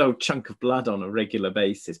good old chunk of blood on a regular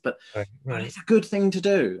basis. But it's a good thing to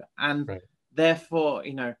do. And therefore,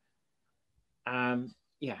 you know, and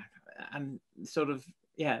sort of,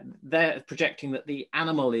 they're projecting that the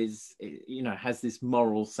animal is, you know, has this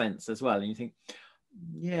moral sense as well. And you think,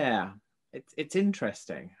 it's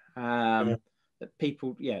interesting that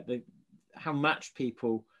people, how much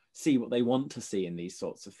people see what they want to see in these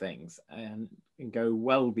sorts of things, and go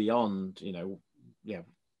well beyond, you know,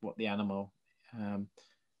 what the animal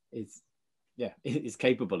is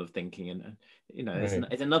capable of thinking. And you know,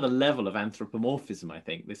 it's another level of anthropomorphism, I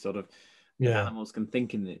think, this sort of animals can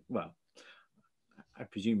think in the, well, I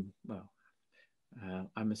presume,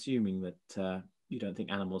 I'm assuming that you don't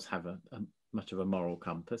think animals have a much of a moral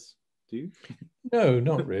compass, do you? No,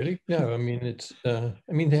 not really. No, I mean, it's, I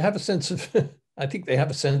mean, they have a sense of, I think they have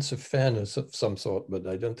a sense of fairness of some sort, but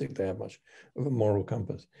I don't think they have much of a moral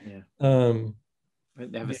compass. They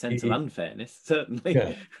have a sense of unfairness,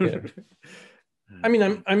 certainly. I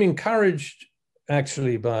mean, I'm encouraged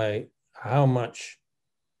actually by how much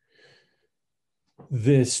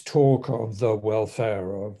this talk of the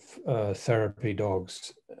welfare of therapy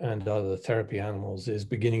dogs and other therapy animals is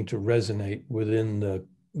beginning to resonate within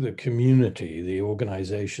the community, the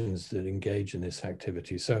organizations that engage in this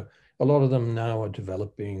activity. So a lot of them now are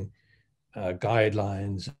developing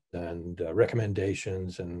guidelines and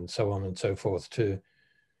recommendations and so on and so forth to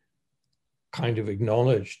kind of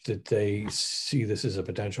acknowledge that they see this as a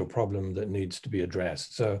potential problem that needs to be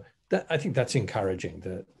addressed. So I think that's encouraging,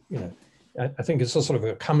 that, you know, I think it's a sort of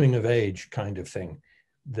a coming of age kind of thing,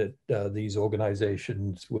 that these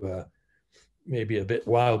organizations were maybe a bit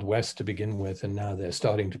Wild West to begin with, and now they're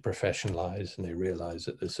starting to professionalize, and they realize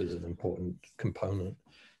that this is an important component.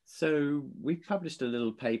 So we published a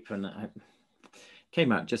little paper, and it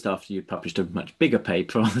came out just after you published a much bigger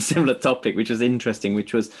paper on a similar topic, which was interesting,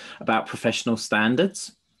 which was about professional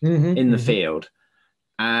standards in the field.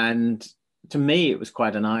 And to me, it was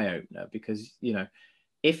quite an eye-opener, because, you know,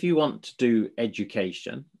 if you want to do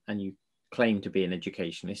education and you claim to be an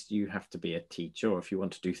educationist, you have to be a teacher. Or if you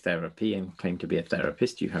want to do therapy and claim to be a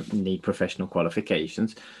therapist, you need professional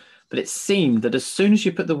qualifications. But it seemed that as soon as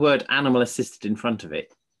you put the word animal assisted in front of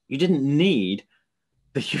it, you didn't need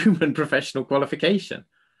the human professional qualification.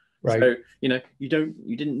 Right. So, you know, you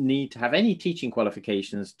didn't need to have any teaching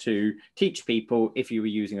qualifications to teach people if you were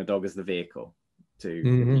using a dog as the vehicle to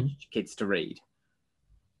teach kids to read.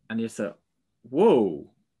 And you thought, whoa,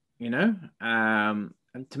 you know,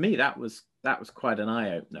 and to me that was quite an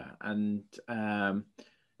eye-opener. And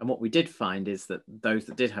what we did find is that those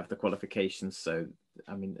that did have the qualifications, so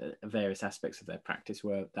I mean, various aspects of their practice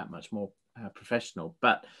were that much more professional.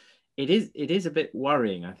 But it is a bit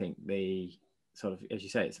worrying, I think, the sort of, as you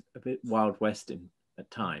say, it's a bit Wild West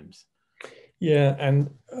at times. Yeah,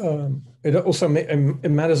 and it also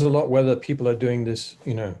it matters a lot whether people are doing this,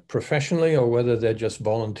 you know, professionally, or whether they're just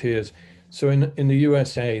volunteers. So in the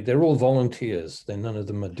USA, they're all volunteers. None of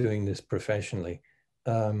them are doing this professionally.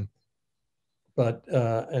 But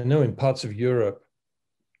I know in parts of Europe,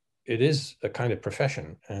 it is a kind of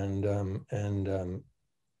profession, and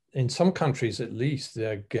in some countries at least,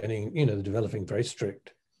 they're getting, you know, they're developing very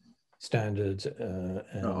strict standards.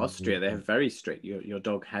 Austria, they're very strict. Your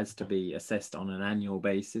dog has to be assessed on an annual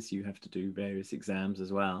basis. You have to do various exams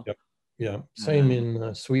as well. Yep. Yeah. Same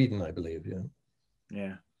in Sweden, I believe. Yeah.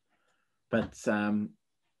 Yeah. But I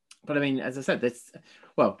mean, as I said,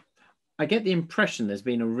 I get the impression there's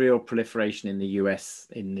been a real proliferation in the US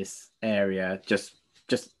in this area, just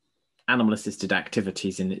animal assisted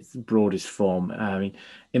activities in its broadest form. I mean,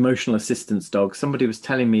 emotional assistance dogs. Somebody was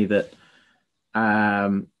telling me that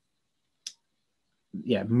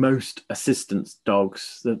most assistance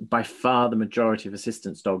dogs, by far the majority of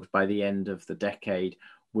assistance dogs by the end of the decade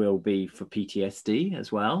will be for PTSD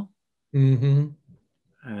as well.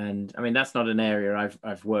 And I mean, that's not an area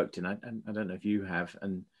I've worked in. I don't know if you have,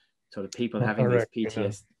 and sort of people having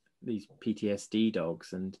these PTSD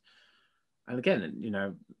dogs, and again, you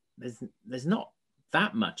know, there's not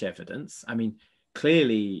that much evidence. I mean,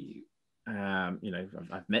 clearly, you know,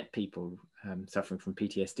 I've met people suffering from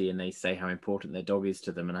PTSD, and they say how important their dog is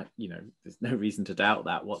to them, and you know, there's no reason to doubt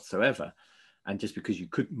that whatsoever. And just because you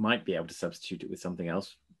might be able to substitute it with something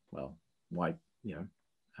else, well, why, you know,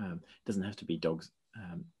 it doesn't have to be dogs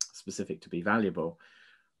specific to be valuable.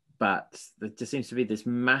 But there just seems to be this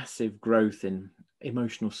massive growth in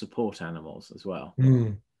emotional support animals as well.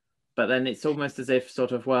 But then it's almost as if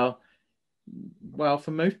sort of, well,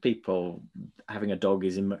 for most people, having a dog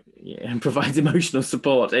and provides emotional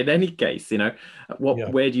support in any case. You know,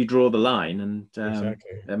 where do you draw the line? And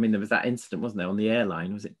exactly. I mean, there was that incident, wasn't there, on the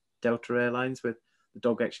airline? Was it Delta Airlines, where the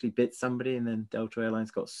dog actually bit somebody, and then Delta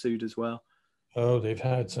Airlines got sued as well? Oh, they've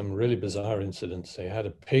had some really bizarre incidents. They had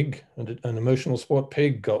a pig, an emotional support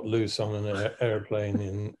pig got loose on an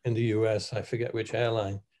airplane in the US. I forget which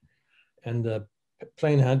airline. And the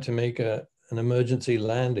plane had to make an emergency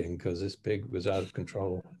landing because this pig was out of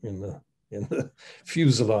control in the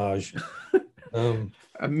fuselage.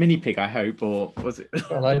 A mini pig, I hope, or was it?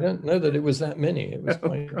 Well, I don't know that it was that many. It was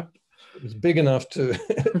it was big enough to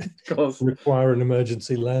require an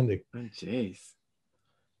emergency landing. Oh, jeez.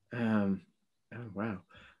 Oh, wow.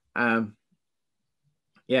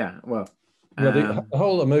 Yeah, well. The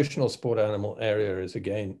whole emotional support animal area is,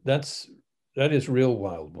 again, that is real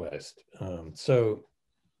Wild West. So,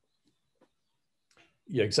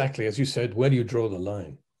 yeah, exactly. As you said, where do you draw the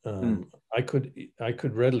line? I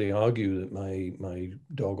could readily argue that my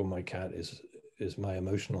dog or my cat is my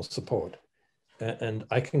emotional support. And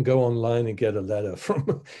I can go online and get a letter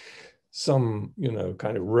from some, you know,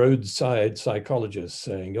 kind of roadside psychologist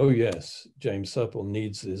saying, oh yes, James Serpell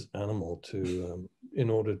needs this animal to, in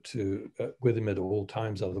order to, with him at all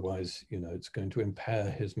times, otherwise, you know, it's going to impair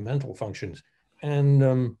his mental functions.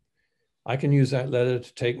 And I can use that letter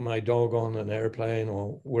to take my dog on an airplane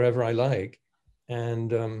or wherever I like. And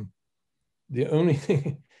the only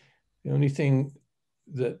thing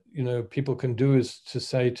that, you know, people can do is to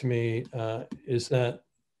say to me, is that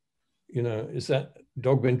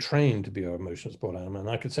dog been trained to be an emotional support animal? And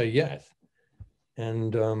I could say yes.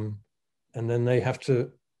 And then they have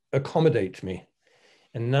to accommodate me.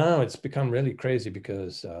 And now it's become really crazy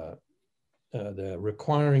because they're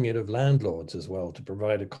requiring it of landlords as well to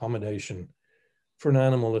provide accommodation for an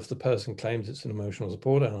animal if the person claims it's an emotional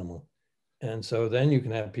support animal. And so then you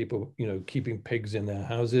can have people, you know, keeping pigs in their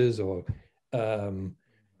houses or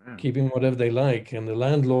keeping whatever they like, and the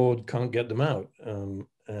landlord can't get them out.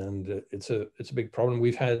 And it's a big problem.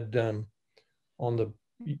 We've had on the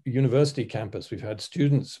university campus, we've had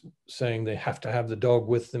students saying they have to have the dog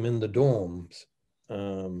with them in the dorms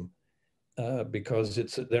because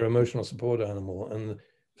it's their emotional support animal. And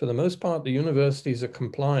for the most part, the universities are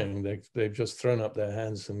complying. They've just thrown up their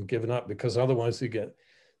hands and given up, because otherwise they get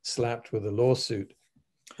slapped with a lawsuit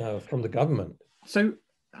from the government. So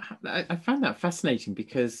I find that fascinating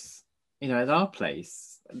because, you know, at our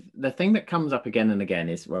place, the thing that comes up again and again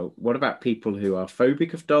is, well, what about people who are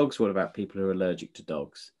phobic of dogs? What about people who are allergic to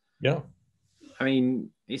dogs? Yeah. I mean,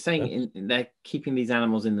 you're saying they're keeping these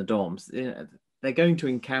animals in the dorms. They're going to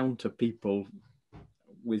encounter people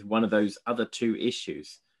with one of those other two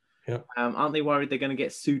issues. Yeah. Aren't they worried they're going to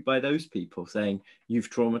get sued by those people saying, you've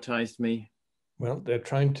traumatized me? Well, they're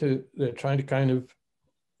trying to kind of,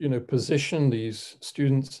 you know, position these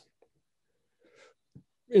students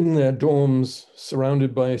in their dorms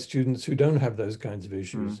surrounded by students who don't have those kinds of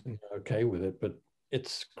issues and are okay with it, but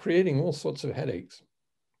it's creating all sorts of headaches.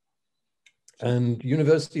 And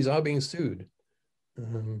universities are being sued.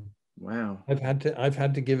 Wow. I've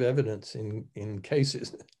had to give evidence in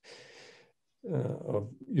cases of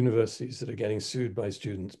universities that are getting sued by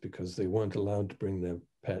students because they weren't allowed to bring their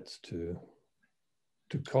pets to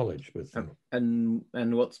college with them. And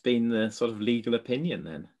what's been the sort of legal opinion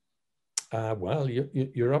then? Well,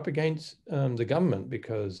 you're up against the government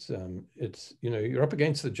because it's, you know, you're up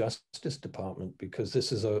against the Justice Department because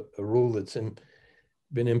this is a rule that's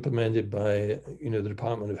been implemented by, you know, the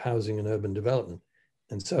Department of Housing and Urban Development.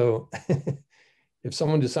 And so if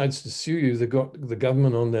someone decides to sue you, they've got the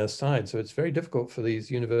government on their side. So it's very difficult for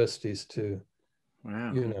these universities to,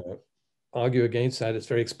 you know, argue against that. It's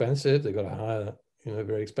very expensive. They've got to hire, you know,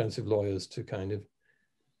 very expensive lawyers to kind of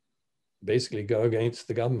basically go against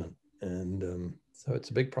the government. And so it's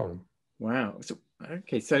a big problem. Wow. So,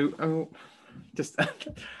 okay. So just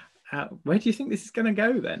where do you think this is going to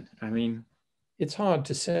go then? I mean, it's hard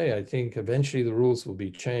to say. I think eventually the rules will be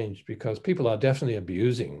changed because people are definitely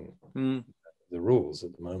abusing the rules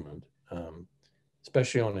at the moment,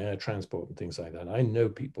 especially on air transport and things like that. I know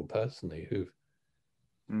people personally who've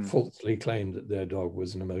falsely claimed that their dog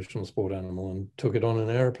was an emotional sport animal and took it on an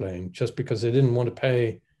airplane just because they didn't want to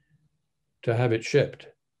pay to have it shipped.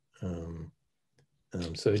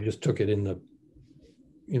 So they just took it in the,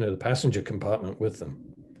 the passenger compartment with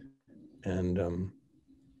them. And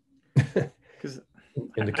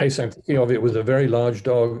in the case I'm thinking of, it was a very large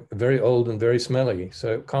dog, very old and very smelly.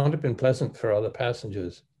 So it can't have been pleasant for other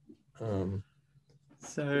passengers.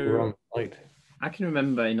 So were on flight. I can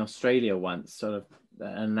remember in Australia once sort of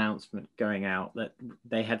an announcement going out that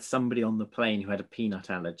they had somebody on the plane who had a peanut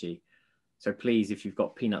allergy. So please, if you've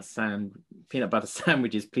got peanut butter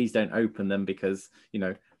sandwiches, please don't open them because,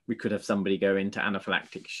 we could have somebody go into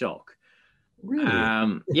anaphylactic shock. Really?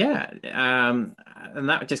 Yeah. And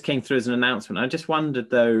that just came through as an announcement. I just wondered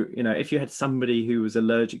though, if you had somebody who was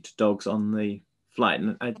allergic to dogs on the flight,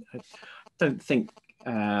 and I don't think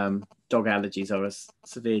dog allergies are as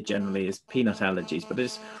severe generally as peanut allergies, but I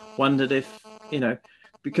just wondered if,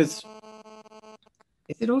 because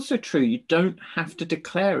is it also true you don't have to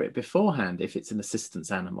declare it beforehand if it's an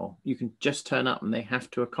assistance animal? You can just turn up and they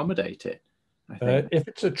have to accommodate it, I think. If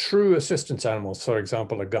it's a true assistance animal, for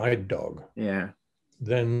example, a guide dog,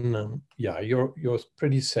 then you're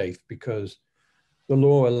pretty safe because the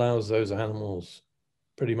law allows those animals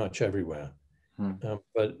pretty much everywhere.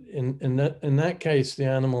 But in that case, the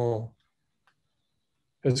animal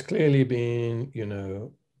has clearly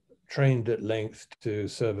been, trained at length to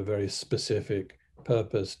serve a very specific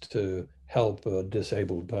purpose to help a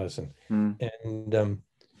disabled person. And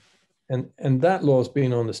that law has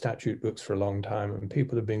been on the statute books for a long time, and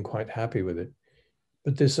people have been quite happy with it.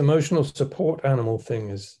 But this emotional support animal thing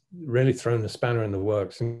has really thrown a spanner in the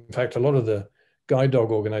works. In fact, a lot of the guide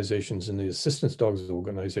dog organizations and the assistance dogs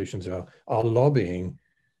organizations are lobbying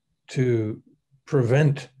to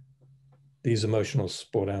prevent these emotional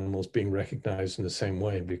support animals being recognized in the same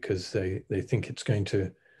way, because they think it's going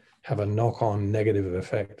to have a knock-on negative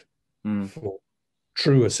effect for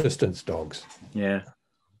true assistance dogs. Yeah.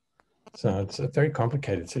 So it's a very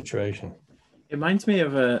complicated situation. It reminds me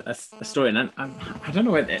of a story, and I don't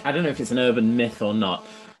know if it's an urban myth or not.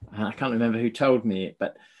 I can't remember who told me it,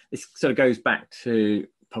 but this sort of goes back to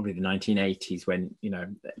probably the 1980s when,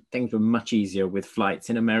 things were much easier with flights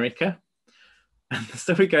in America. And the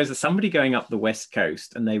story goes of somebody going up the West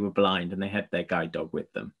Coast and they were blind and they had their guide dog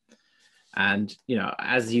with them. And,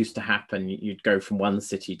 as used to happen, you'd go from one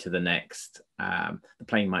city to the next. The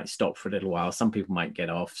plane might stop for a little while. Some people might get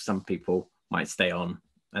off. Some people might stay on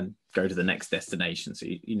and go to the next destination. So,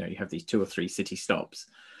 you have these 2 or 3 city stops.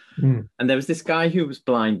 And there was this guy who was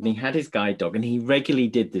blind and he had his guide dog and he regularly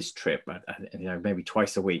did this trip, maybe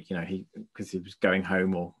twice a week, because he was going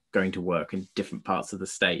home or going to work in different parts of the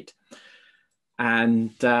state.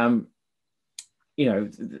 And,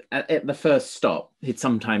 at the first stop, he'd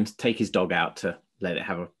sometimes take his dog out to let it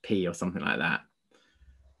have a pee or something like that.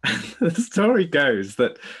 And the story goes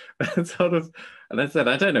that sort of, and I said,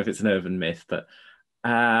 I don't know if it's an urban myth, but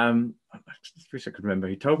I just wish I could remember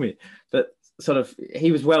who told me, but sort of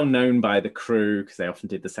he was well known by the crew because they often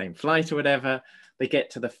did the same flight or whatever. They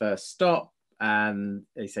get to the first stop and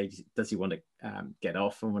they say, does he want to get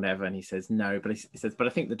off or whatever? And he says, no, but he says, but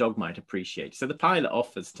I think the dog might appreciate it. So the pilot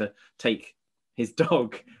offers to take his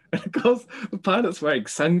dog. And of course, the pilot's wearing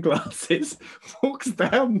sunglasses, walks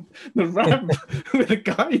down the ramp with a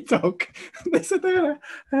guide dog. And they said they had a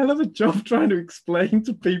hell of a job trying to explain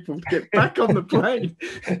to people to get back on the plane.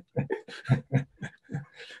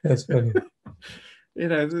 That's funny.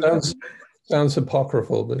 Sounds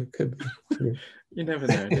apocryphal, but it could be true. You never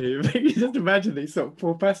know, do you? You just imagine these sort of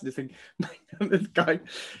poor passengers thinking, this guide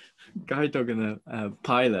dog and a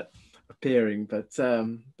pilot appearing. But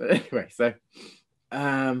anyway, so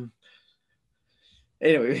go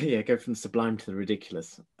from the sublime to the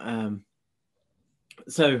ridiculous.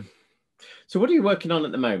 So what are you working on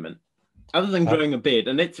at the moment, other than growing a beard?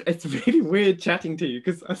 And it's really weird chatting to you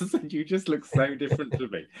because, as I said, you just look so different to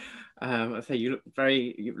me. I say you look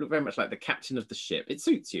very much like the captain of the ship. It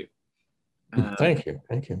suits you. Thank you.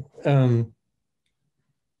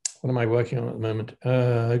 What am I working on at the moment?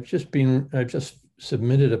 I've just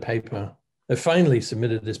submitted a paper. I finally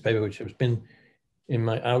submitted this paper, which has been in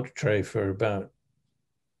my out tray for about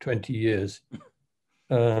 20 years.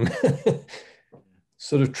 Sort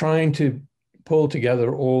of trying to pull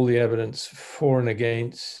together all the evidence for and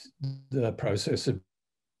against the process of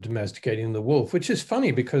domesticating the wolf, which is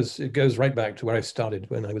funny because it goes right back to where I started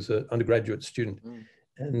when I was an undergraduate student.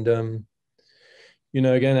 And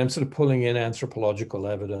again, I'm sort of pulling in anthropological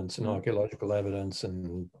evidence and archaeological evidence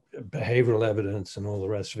and behavioral evidence and all the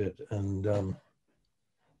rest of it. And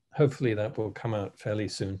hopefully that will come out fairly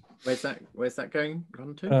soon. Where's that going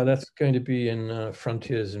on to? That's going to be in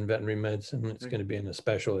Frontiers in Veterinary Medicine. It's going to be in a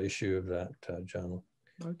special issue of that journal.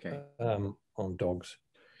 Okay. On dogs.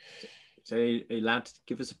 So are you allowed to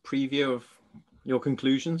give us a preview of your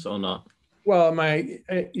conclusions or not? Well,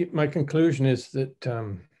 my conclusion is that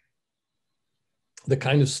the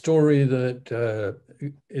kind of story that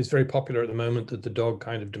is very popular at the moment, that the dog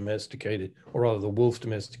kind of domesticated, or rather the wolf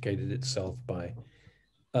domesticated itself by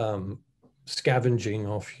scavenging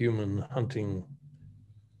off human hunting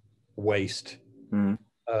waste,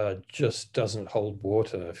 just doesn't hold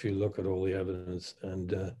water if you look at all the evidence.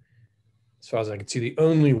 And as far as I can see, the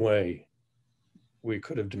only way we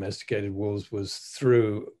could have domesticated wolves was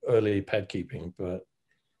through early pet keeping, but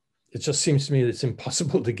it just seems to me that it's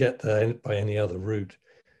impossible to get there by any other route.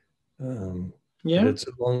 Yeah,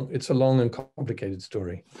 it's a long and complicated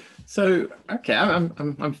story. So, okay,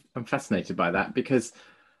 I'm fascinated by that, because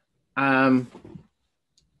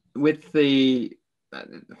with the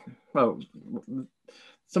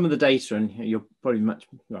some of the data, and you're probably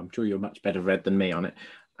I'm sure you're much better read than me on it.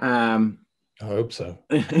 I hope so.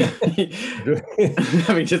 Having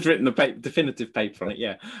just written the definitive paper on it,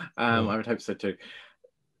 yeah. I would hope so too.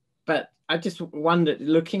 But I just wondered,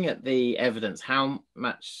 looking at the evidence, how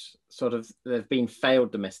much sort of there have been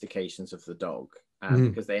failed domestications of the dog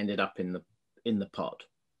because they ended up in the pod,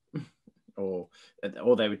 or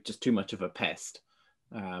they were just too much of a pest,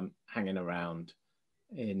 hanging around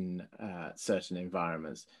in certain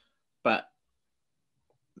environments. But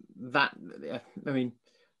that, I mean,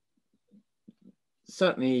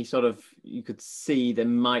 certainly sort of you could see there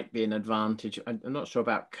might be an advantage. I'm not sure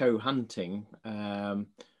about co-hunting, but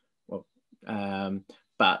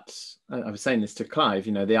I was saying this to Clive,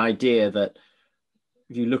 the idea that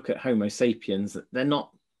if you look at Homo sapiens, they're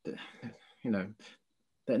not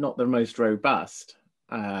the most robust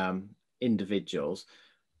individuals,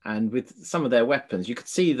 and with some of their weapons you could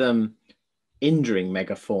see them injuring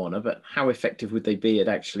megafauna, but how effective would they be at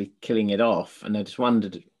actually killing it off? And I just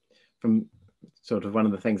wondered, from sort of one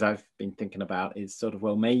of the things I've been thinking about is sort of,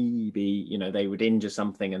 well, maybe they would injure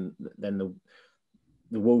something, and then the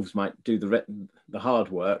wolves might do the hard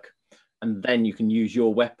work, and then you can use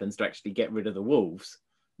your weapons to actually get rid of the wolves,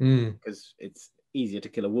 because it's easier to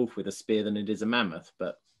kill a wolf with a spear than it is a mammoth.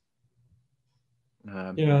 But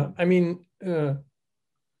I mean,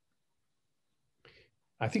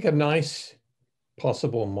 I think a nice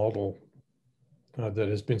possible model that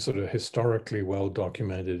has been sort of historically well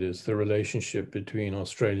documented is the relationship between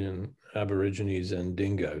Australian Aborigines and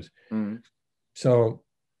dingoes. So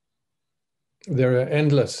there are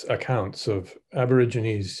endless accounts of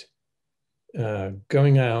Aborigines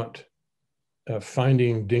going out,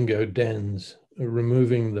 finding dingo dens,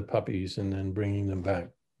 removing the puppies, and then bringing them back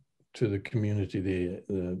to the community,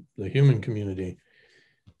 the human community.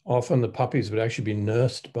 Often the puppies would actually be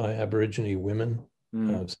nursed by Aborigine women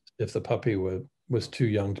if the puppy was too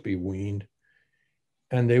young to be weaned.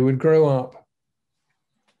 And they would grow up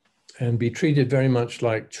and be treated very much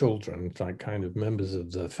like children, like kind of members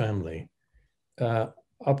of the family,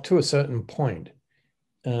 up to a certain point.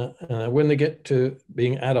 When they get to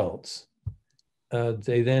being adults,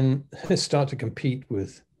 they then start to compete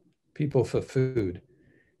with people for food,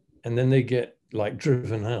 and then they get like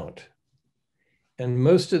driven out. And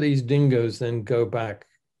most of these dingoes then go back,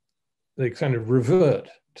 they kind of revert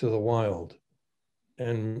to the wild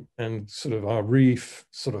and sort of are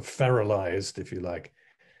sort of feralized, if you like.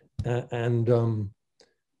 And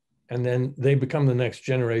then they become the next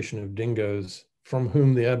generation of dingoes, from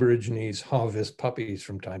whom the Aborigines harvest puppies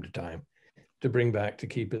from time to time to bring back to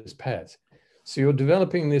keep as pets. So you're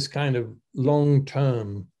developing this kind of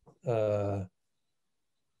long-term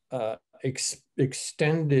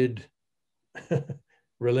extended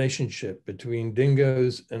relationship between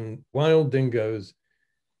dingoes and wild dingoes,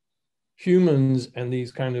 humans, and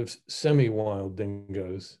these kind of semi-wild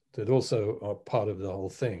dingoes that also are part of the whole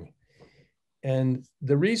thing. And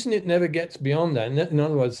the reason it never gets beyond that, in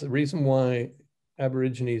other words, the reason why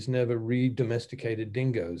Aborigines never re-domesticated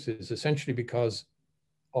dingoes is essentially because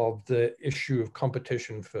of the issue of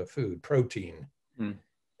competition for food, protein.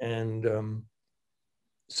 And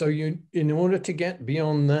so in order to get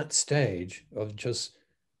beyond that stage of just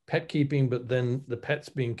pet keeping, but then the pets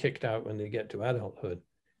being kicked out when they get to adulthood,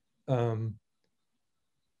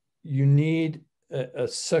 you need a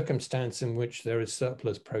circumstance in which there is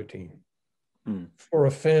surplus protein for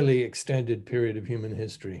a fairly extended period of human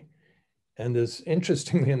history. And there's,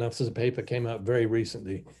 interestingly enough, there's a paper came out very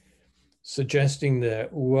recently suggesting there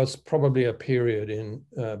was probably a period in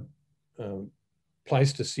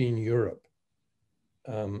Pleistocene Europe,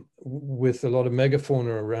 with a lot of megafauna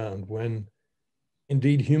around, when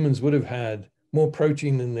indeed humans would have had more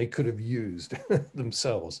protein than they could have used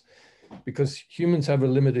themselves, because humans have a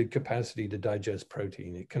limited capacity to digest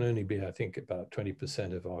protein. It can only be, I think, about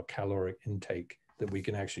 20% of our caloric intake that we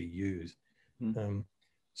can actually use.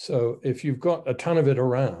 So if you've got a ton of it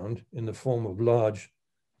around in the form of large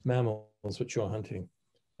mammals which you're hunting,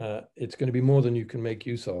 it's going to be more than you can make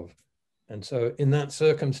use of. And so in that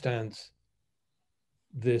circumstance,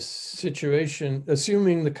 this situation,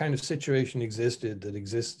 assuming the kind of situation existed that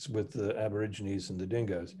exists with the Aborigines and the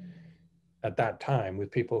dingoes at that time,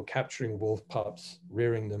 with people capturing wolf pups,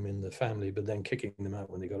 rearing them in the family, but then kicking them out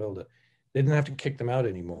when they got older, they didn't have to kick them out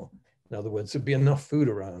anymore. In other words, there'd be enough food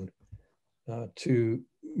around to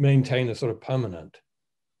maintain a sort of permanent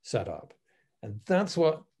setup. And that's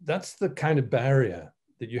the kind of barrier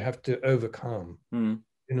that you have to overcome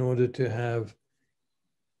in order to have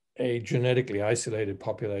a genetically isolated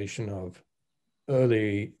population of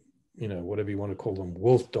early, whatever you want to call them,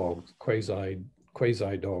 wolf dogs, quasi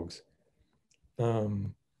dogs,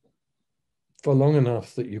 for long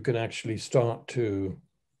enough that you can actually start to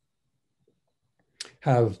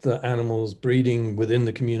have the animals breeding within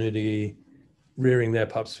the community, rearing their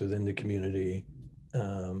pups within the community,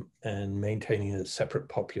 and maintaining a separate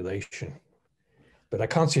population. But I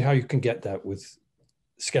can't see how you can get that with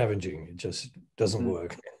scavenging. It just doesn't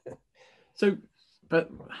work. So, but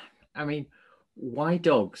I mean, why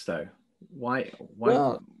dogs though? Why?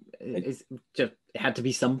 Well, it had to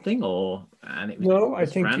be something, or and it was no? I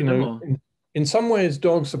think random, in some ways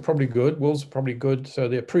dogs are probably good. Wolves are probably good, so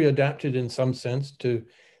they're pre-adapted in some sense to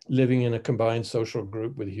living in a combined social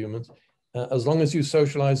group with humans, as long as you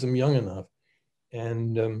socialize them young enough.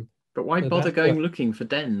 And but why bother going looking for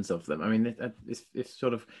dens of them? I mean, it's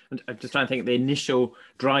sort of, I'm just trying to think of the initial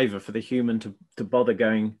driver for the human to bother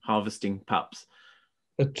going harvesting pups.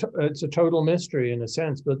 It's a total mystery in a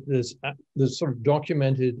sense, but there's sort of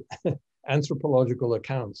documented anthropological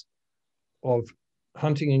accounts of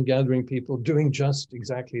hunting and gathering people doing just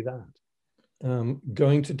exactly that.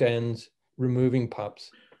 Going to dens, removing pups,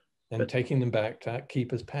 and taking them back to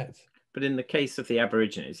keep as pets. But in the case of the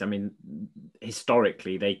Aborigines, I mean,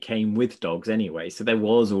 historically, they came with dogs anyway. So there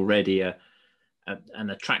was already an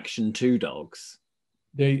attraction to dogs.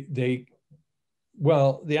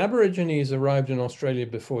 Well, the Aborigines arrived in Australia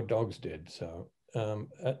before dogs did. So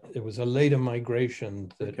it was a later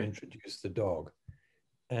migration that introduced the dog.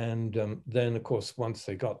 And then, of course, once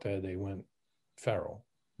they got there, they went feral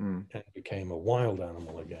and became a wild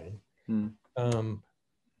animal again.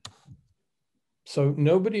 So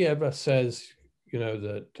nobody ever says,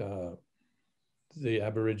 that the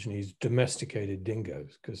Aborigines domesticated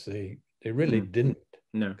dingoes, because they really didn't.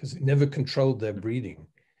 No, because they never controlled their breeding.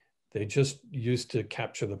 They just used to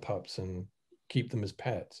capture the pups and keep them as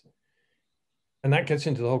pets. And that gets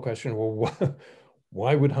into the whole question, well,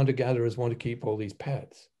 why would hunter-gatherers want to keep all these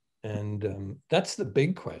pets? And that's the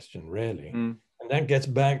big question, really. And that gets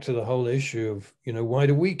back to the whole issue of, why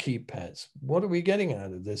do we keep pets? What are we getting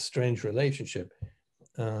out of this strange relationship?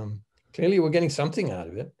 Clearly, we're getting something out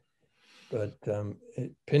of it, but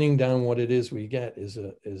pinning down what it is we get is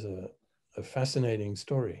a fascinating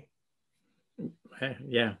story.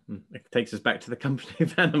 Yeah, it takes us back to the company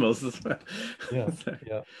of animals as well.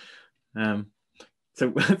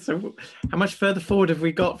 So how much further forward have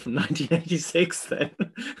we got from 1986 then?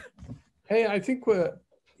 Hey, I think we're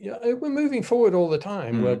moving forward all the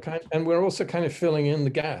time. We're also kind of filling in the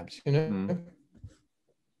gaps.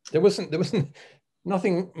 There wasn't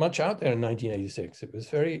nothing much out there in 1986. It was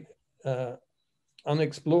very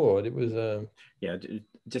unexplored. It was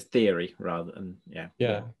just theory rather than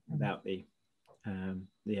without the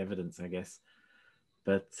evidence, I guess.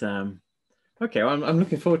 But okay, well, I'm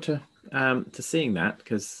looking forward to seeing that,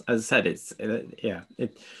 because, as I said, I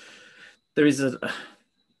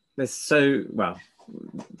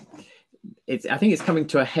think it's coming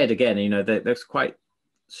to a head again. There's quite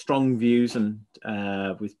strong views and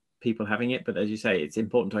with people having it, but as you say, it's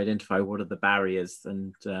important to identify what are the barriers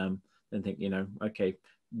and then think, okay,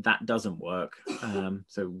 that doesn't work.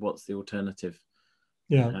 So what's the alternative?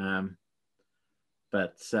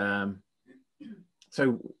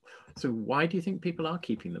 So why do you think people are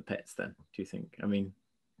keeping the pets then? Do you think? I mean,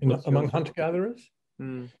 among hunter-gatherers?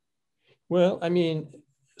 Well, I mean,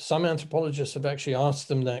 some anthropologists have actually asked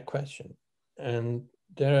them that question, and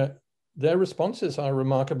their responses are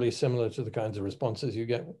remarkably similar to the kinds of responses you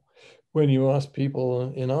get when you ask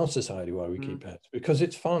people in our society why we keep pets. Because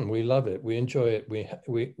it's fun, we love it, we enjoy it,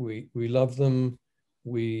 we love them,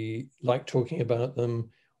 we like talking about them,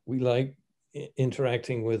 we like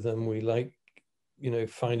interacting with them, we like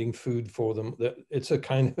finding food for them. That it's a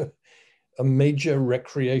kind of a major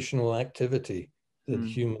recreational activity that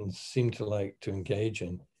humans seem to like to engage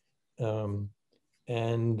in.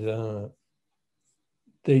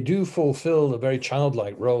 They do fulfill a very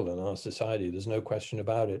childlike role in our society. There's no question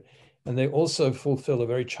about it. And they also fulfill a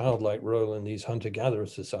very childlike role in these hunter-gatherer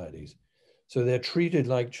societies. So they're treated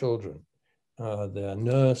like children. They're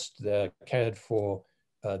nursed, they're cared for,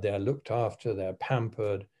 they're looked after, they're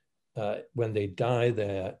pampered. When they die,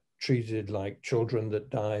 they're treated like children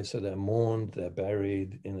that die. So they're mourned, they're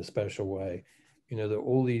buried in a special way. There are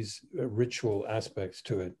all these ritual aspects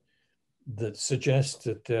to it that suggest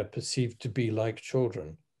that they're perceived to be like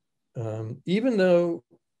children. Even though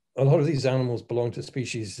a lot of these animals belong to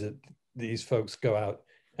species that these folks go out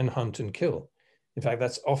and hunt and kill. In fact,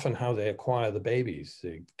 that's often how they acquire the babies.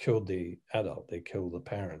 They killed the adult, they kill the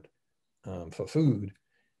parent for food,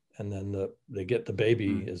 and then they get the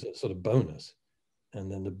baby as a sort of bonus.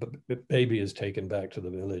 And then the baby is taken back to the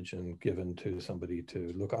village and given to somebody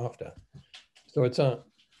to look after. So it's a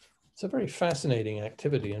very fascinating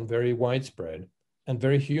activity and very widespread and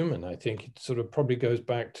very human. I think it sort of probably goes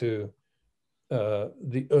back to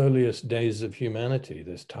the earliest days of humanity,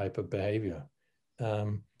 this type of behavior.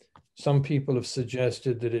 Some people have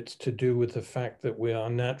suggested that it's to do with the fact that we are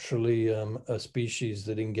naturally a species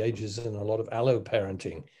that engages in a lot of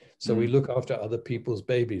alloparenting. So we look after other people's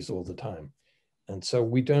babies all the time. And so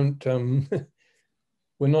we don't,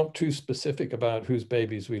 we're not too specific about whose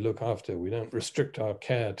babies we look after. We don't restrict our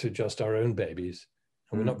care to just our own babies.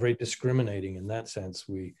 And we're not very discriminating in that sense.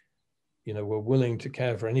 We're willing to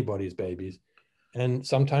care for anybody's babies. And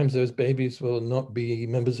sometimes those babies will not be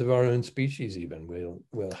members of our own species even.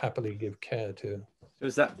 We'll happily give care to. There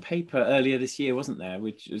was that paper earlier this year, wasn't there,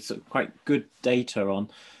 which was quite good data on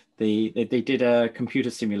they did a computer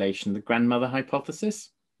simulation, the grandmother hypothesis,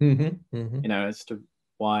 as to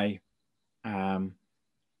why and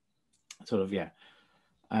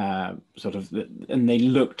they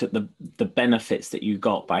looked at the benefits that you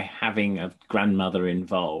got by having a grandmother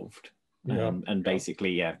involved. And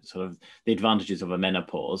basically, sort of the advantages of a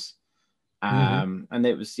menopause. And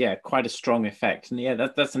it was, quite a strong effect. And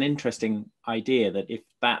that's an interesting idea, that if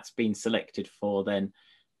that's been selected for, then,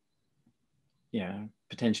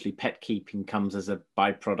 potentially pet keeping comes as a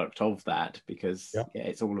byproduct of that, because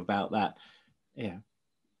it's all about that,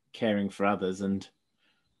 caring for others and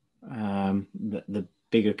the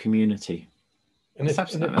bigger community. And if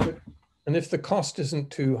the cost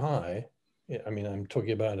isn't too high, I mean, I'm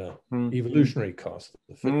talking about an evolutionary cost,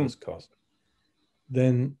 the fitness cost,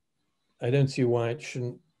 then I don't see why it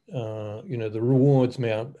shouldn't, the rewards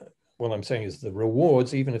what I'm saying is the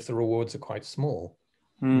rewards, even if the rewards are quite small,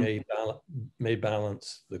 may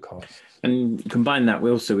balance the costs. And combine that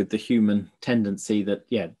also with the human tendency that,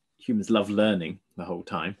 humans love learning the whole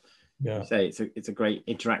time. Yeah. Say it's a great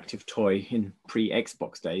interactive toy in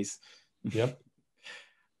pre-Xbox days. Yep.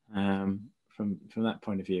 From that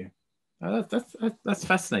point of view. That's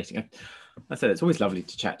fascinating. I said it's always lovely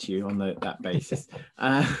to chat to you on that basis,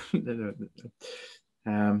 and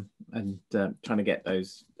trying to get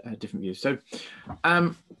those different views. So,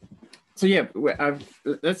 let's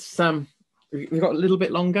we've got a little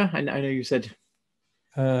bit longer. I know you said.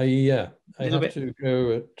 I have to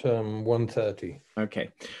go at 1:30.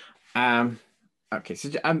 Okay. Okay. So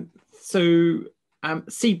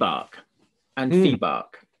CBARQ and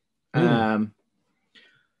FeBarQ.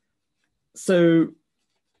 So,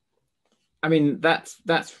 I mean,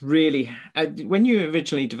 that's really when you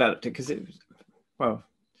originally developed it, because it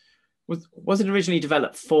was it originally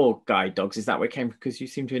developed for guide dogs? Is that where it came? Because you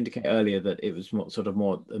seem to indicate earlier that it was a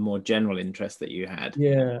more general interest that you had.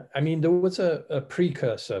 Yeah, I mean, there was a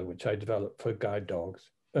precursor which I developed for guide dogs,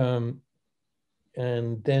 and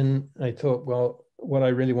then I thought, well, what I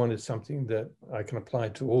really want is something that I can apply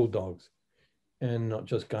to all dogs, and not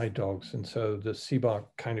just guide dogs. And so the CBARQ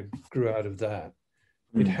kind of grew out of that.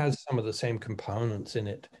 It has some of the same components in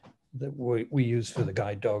it that we use for the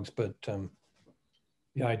guide dogs, but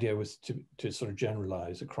the idea was to sort of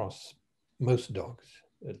generalize across most dogs,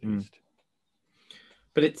 at least.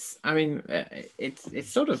 But it's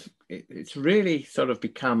really sort of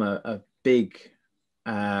become a big,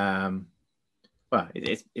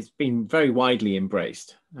 it's been very widely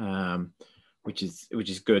embraced. Which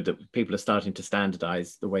is good that people are starting to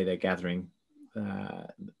standardize the way they're gathering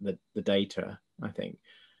the data, I think.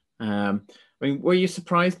 I mean, were you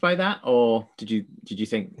surprised by that, or did you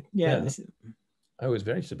think, I was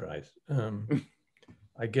very surprised.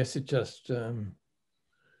 I guess it just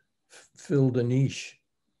filled a niche.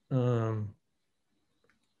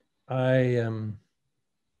 I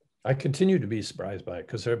continue to be surprised by it,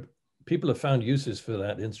 because there are people have found uses for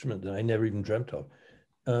that instrument that I never even dreamt of.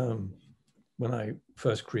 When I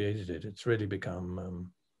first created it, it's really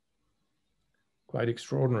become quite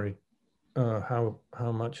extraordinary how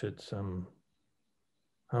much it's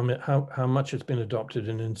how much it's been adopted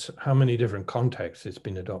and in how many different contexts it's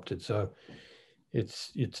been adopted. So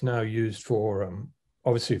it's now used for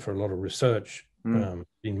obviously for a lot of research. Been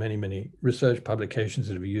many research publications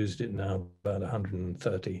that have used it now, about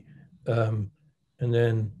 130, and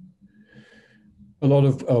then a lot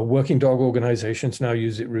of working dog organizations now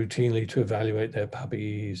use it routinely to evaluate their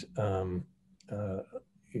puppies.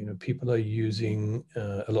 People are using,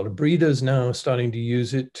 a lot of breeders now are starting to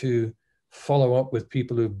use it to follow up with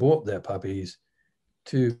people who bought their puppies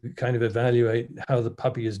to kind of evaluate how the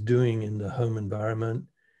puppy is doing in the home environment,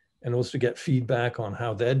 and also get feedback on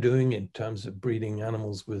how they're doing in terms of breeding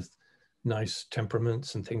animals with nice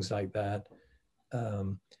temperaments and things like that.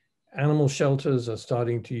 Animal shelters are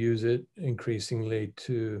starting to use it increasingly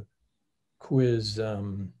to quiz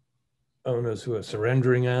owners who are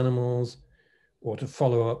surrendering animals, or to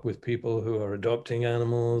follow up with people who are adopting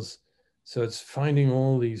animals. So it's finding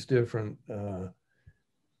all these different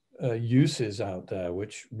uses out there,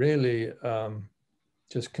 which really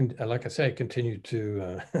like I say, continue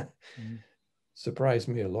to surprise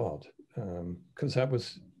me a lot. Because that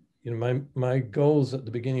was, my goals at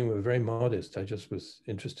the beginning were very modest. I just was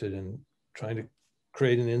interested in trying to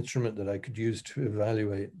create an instrument that I could use to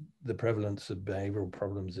evaluate the prevalence of behavioral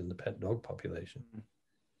problems in the pet dog population.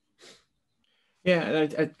 Yeah,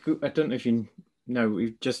 I don't know if you know,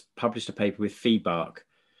 we've just published a paper with FeBARQ.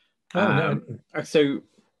 No. So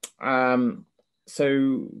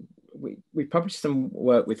we published some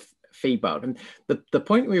work with FeBARQ, and the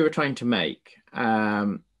point we were trying to make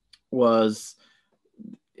was,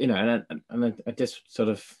 and I just sort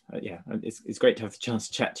of, it's great to have the chance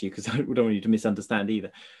to chat to you, because I don't want you to misunderstand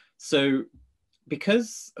either. So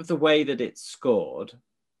because of the way that it's scored,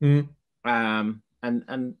 I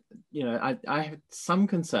had some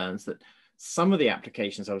concerns that some of the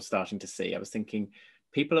applications I was starting to see, I was thinking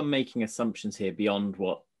people are making assumptions here beyond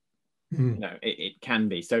what it can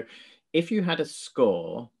be. So if you had a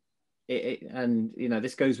score, and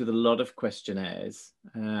this goes with a lot of questionnaires,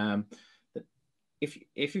 that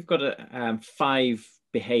if you've got 5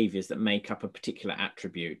 behaviors that make up a particular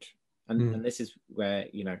attribute, and this is where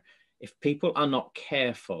if people are not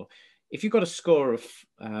careful, if you've got a score of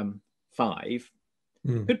 5,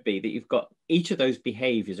 could be that you've got each of those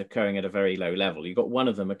behaviors occurring at a very low level. You've got one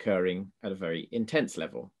of them occurring at a very intense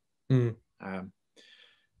level.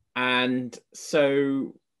 And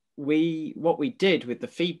so what we did with the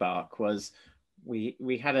FeBARQ was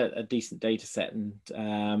we had a decent data set,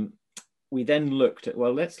 and we then looked at,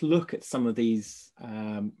 well, let's look at some of these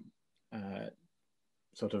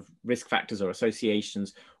sort of risk factors or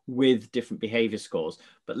associations with different behavior scores,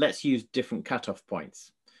 but let's use different cutoff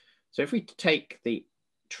points. So if we take the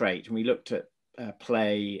trait and we looked at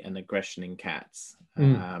play and aggression in cats,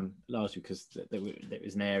 largely because there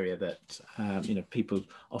was an area that people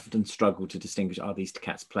often struggle to distinguish: are these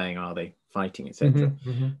cats playing, are they fighting, etc.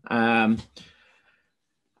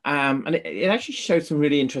 And it actually showed some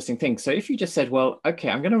really interesting things. So if you just said, well, okay,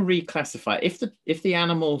 I'm going to reclassify, if the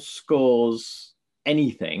animal scores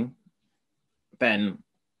anything, then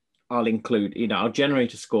I'll include, I'll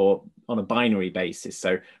generate a score on a binary basis,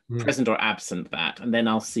 so present or absent that, and then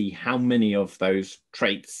I'll see how many of those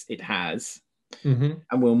traits it has, and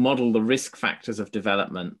we'll model the risk factors of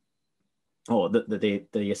development, or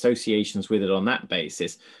the associations with it on that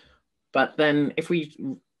basis. But then if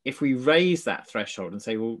we raise that threshold and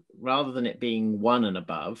say, well, rather than it being 1 and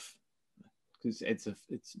above, because it's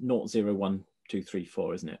 0, 0, 1, 2, 3,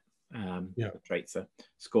 4, isn't it? Traits are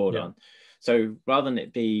scored on. So rather than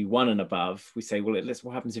it be 1 and above, we say, well,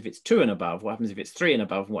 what happens if it's 2 and above? What happens if it's 3 and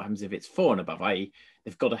above? And what happens if it's 4 and above? I.e.,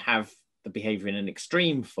 they've got to have the behavior in an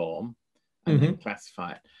extreme form and then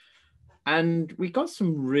classify it. And we got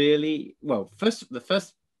some really, well,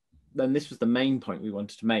 then this was the main point we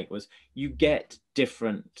wanted to make, was you get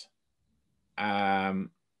different,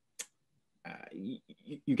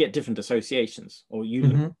 you get different associations, or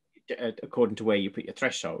you according to where you put your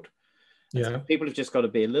threshold. So people have just got to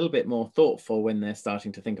be a little bit more thoughtful when they're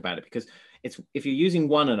starting to think about it, because if you're using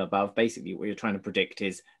 1 and above, basically what you're trying to predict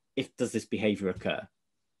is, does this behavior occur?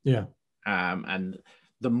 And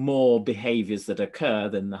the more behaviors that occur,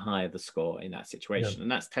 then the higher the score in that situation. And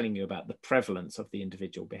that's telling you about the prevalence of the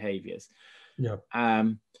individual behaviors.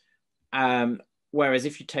 Whereas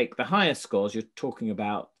if you take the higher scores, you're talking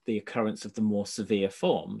about the occurrence of the more severe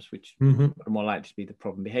forms, which are more likely to be the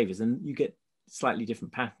problem behaviors, and you get slightly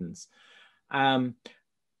different patterns. And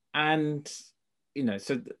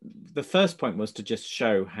so the first point was to just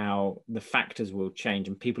show how the factors will change,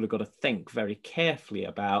 and people have got to think very carefully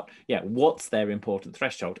about, what's their important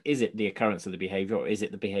threshold? Is it the occurrence of the behavior, or is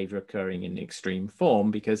it the behavior occurring in extreme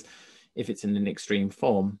form? Because if it's in an extreme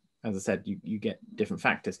form, as I said, you get different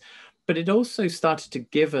factors. But it also started to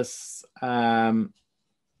give us, because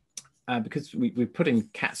we put in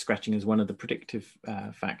cat scratching as one of the predictive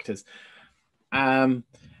factors, and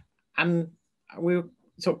we were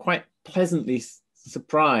sort of quite pleasantly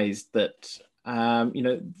surprised that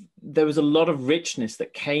there was a lot of richness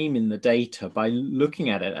that came in the data by looking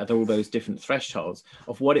at it at all those different thresholds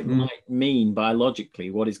of what it might mean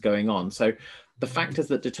biologically, what is going on. So the factors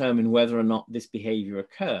that determine whether or not this behavior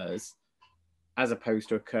occurs, as opposed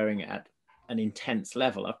to occurring at an intense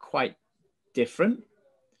level, are quite different.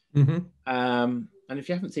 And if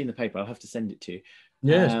you haven't seen the paper, I'll have to send it to you.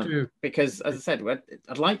 Yes, do. Because, as I said,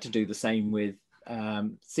 I'd like to do the same with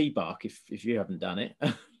CBARQ if you haven't done it.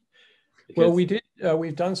 Well, we did.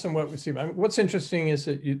 We've done some work with CBARQ. What's interesting is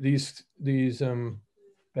that these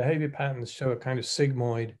behavior patterns show a kind of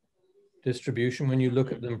sigmoid distribution when you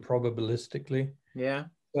look at them probabilistically. Yeah.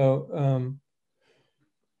 So,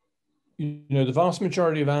 the vast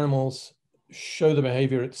majority of animals show the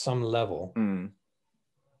behavior at some level.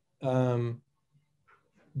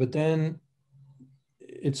 But then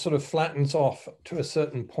it sort of flattens off to a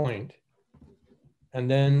certain point. And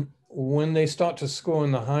then when they start to score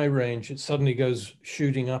in the high range, it suddenly goes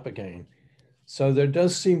shooting up again. So there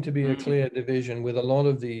does seem to be a clear division with a lot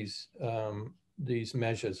of these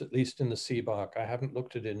measures, at least in the CBARQ. I haven't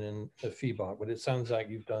looked at it in the FeBarQ, but it sounds like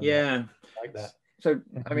you've done like that. So,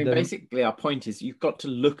 I mean, basically our point is you've got to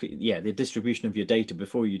look at, the distribution of your data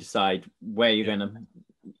before you decide where you're going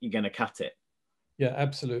to cut it. Yeah,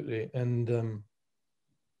 absolutely. And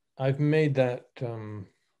I've made that,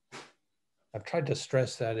 I've tried to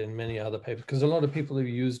stress that in many other papers, because a lot of people have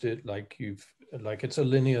used it like it's a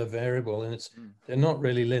linear variable, and they're not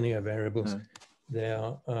really linear variables. No. They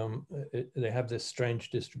are, they have this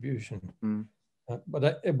strange distribution.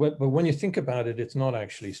 But when you think about it, it's not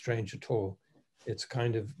actually strange at all. It's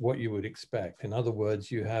kind of what you would expect. In other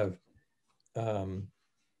words, you have the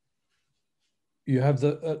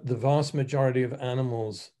vast majority of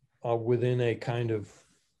animals are within a kind of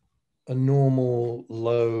a normal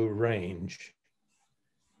low range.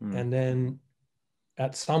 And then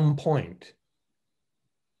at some point,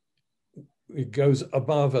 it goes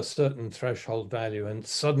above a certain threshold value, and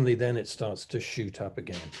suddenly then it starts to shoot up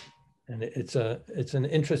again. And it's an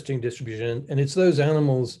interesting distribution. And it's those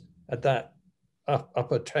animals at that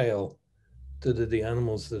upper tail that are the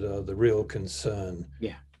animals that are the real concern,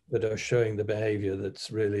 that are showing the behavior that's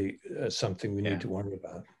really something we need to worry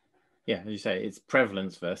about. Yeah, as you say, it's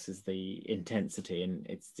prevalence versus the intensity, and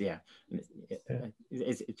it's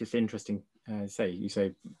just interesting. You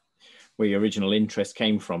say where your original interest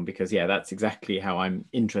came from, because that's exactly how I'm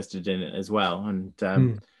interested in it as well. And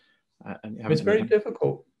it's very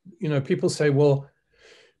difficult. People say, "Well,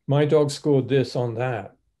 my dog scored this on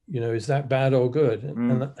that. Is that bad or good?"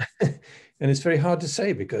 And it's very hard to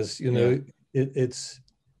say, because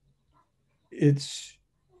it's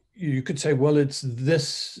you could say, well, it's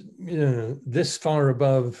this this far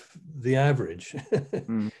above the average.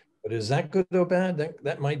 But is that good or bad?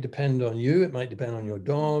 That might depend on you. It might depend on your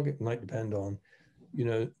dog. It might depend on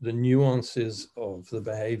the nuances of the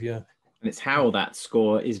behavior. And it's how that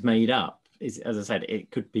score is made up. As I said,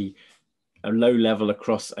 it could be a low level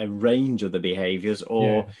across a range of the behaviors,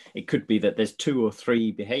 or it could be that there's 2 or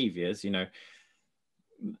 3 behaviors,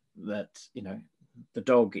 that the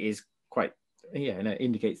dog is quite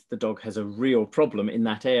indicates the dog has a real problem in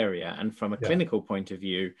that area. And from a clinical point of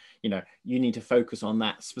view, you need to focus on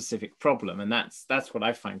that specific problem. And that's what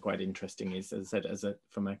I find quite interesting, is, as I said,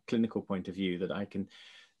 from a clinical point of view, that I can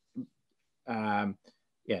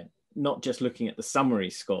not just looking at the summary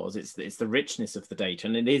scores, it's the richness of the data.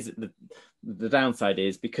 And it is the downside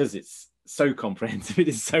is, because it's so comprehensive, it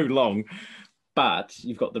is so long, but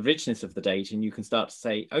you've got the richness of the data, and you can start to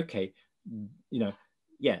say, okay,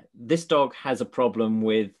 this dog has a problem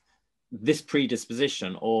with this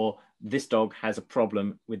predisposition, or this dog has a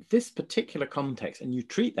problem with this particular context, and you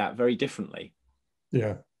treat that very differently. We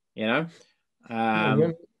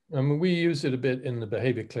use it a bit in the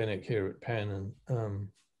behavior clinic here at Penn, and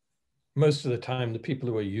most of the time the people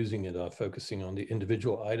who are using it are focusing on the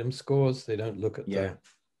individual item scores. They don't look at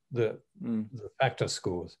the factor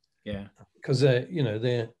scores, because they're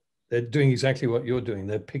doing exactly what you're doing.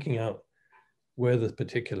 They're picking out where the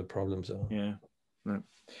particular problems are.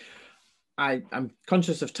 I'm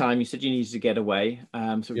conscious of time. You said you needed to get away,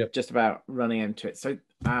 so we're just about running into it. So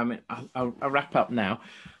I'll wrap up now.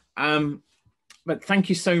 But thank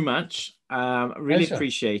you so much. I really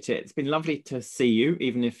appreciate it. It's been lovely to see you,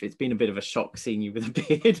 even if it's been a bit of a shock seeing you with a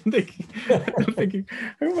beard. I'm thinking,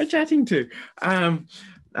 who am I chatting to?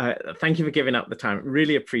 Thank you for giving up the time.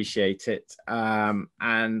 Really appreciate it. And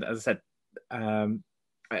as I said,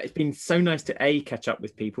 it's been so nice to catch up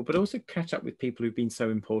with people, but also catch up with people who've been so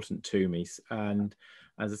important to me. And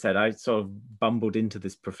as I said, I sort of bumbled into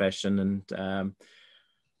this profession, and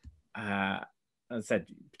as I said,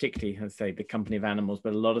 particularly, as I say, the company of animals,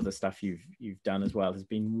 but a lot of the stuff you've done as well has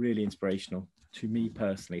been really inspirational to me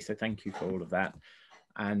personally. So thank you for all of that.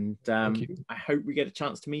 And I hope we get a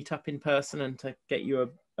chance to meet up in person and to get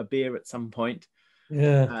you a beer at some point.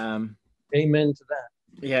 Yeah. Amen to that.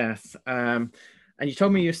 Yes. And you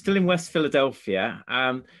told me you're still in West Philadelphia.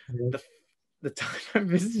 The time I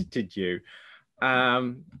visited you,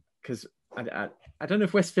 because I don't know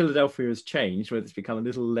if West Philadelphia has changed, whether it's become a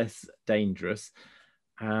little less dangerous.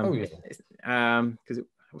 Because it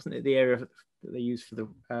wasn't the area that they used for the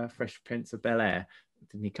Fresh Prince of Bel-Air.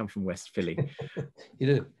 Didn't he come from West Philly? He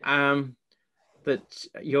did. But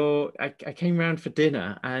I came round for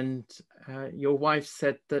dinner, and your wife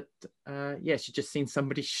said that she'd just seen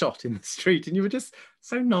somebody shot in the street, and you were just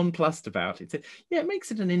so nonplussed about it. Said, it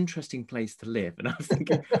makes it an interesting place to live. And I was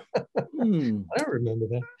thinking, I don't remember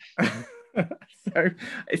that. So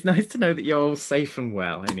it's nice to know that you're all safe and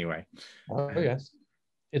well. Anyway. Oh yes,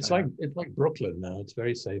 it's like Brooklyn now. It's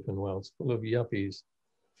very safe and well. It's full of yuppies.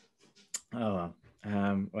 Oh.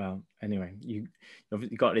 Well, anyway, you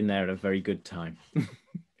got in there at a very good time.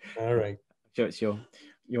 All right. So it's your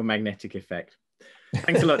magnetic effect.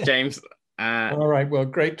 Thanks a lot, James. All right. Well,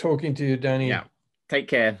 great talking to you, Danny. Yeah. Take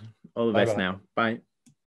care. All the best now. Bye.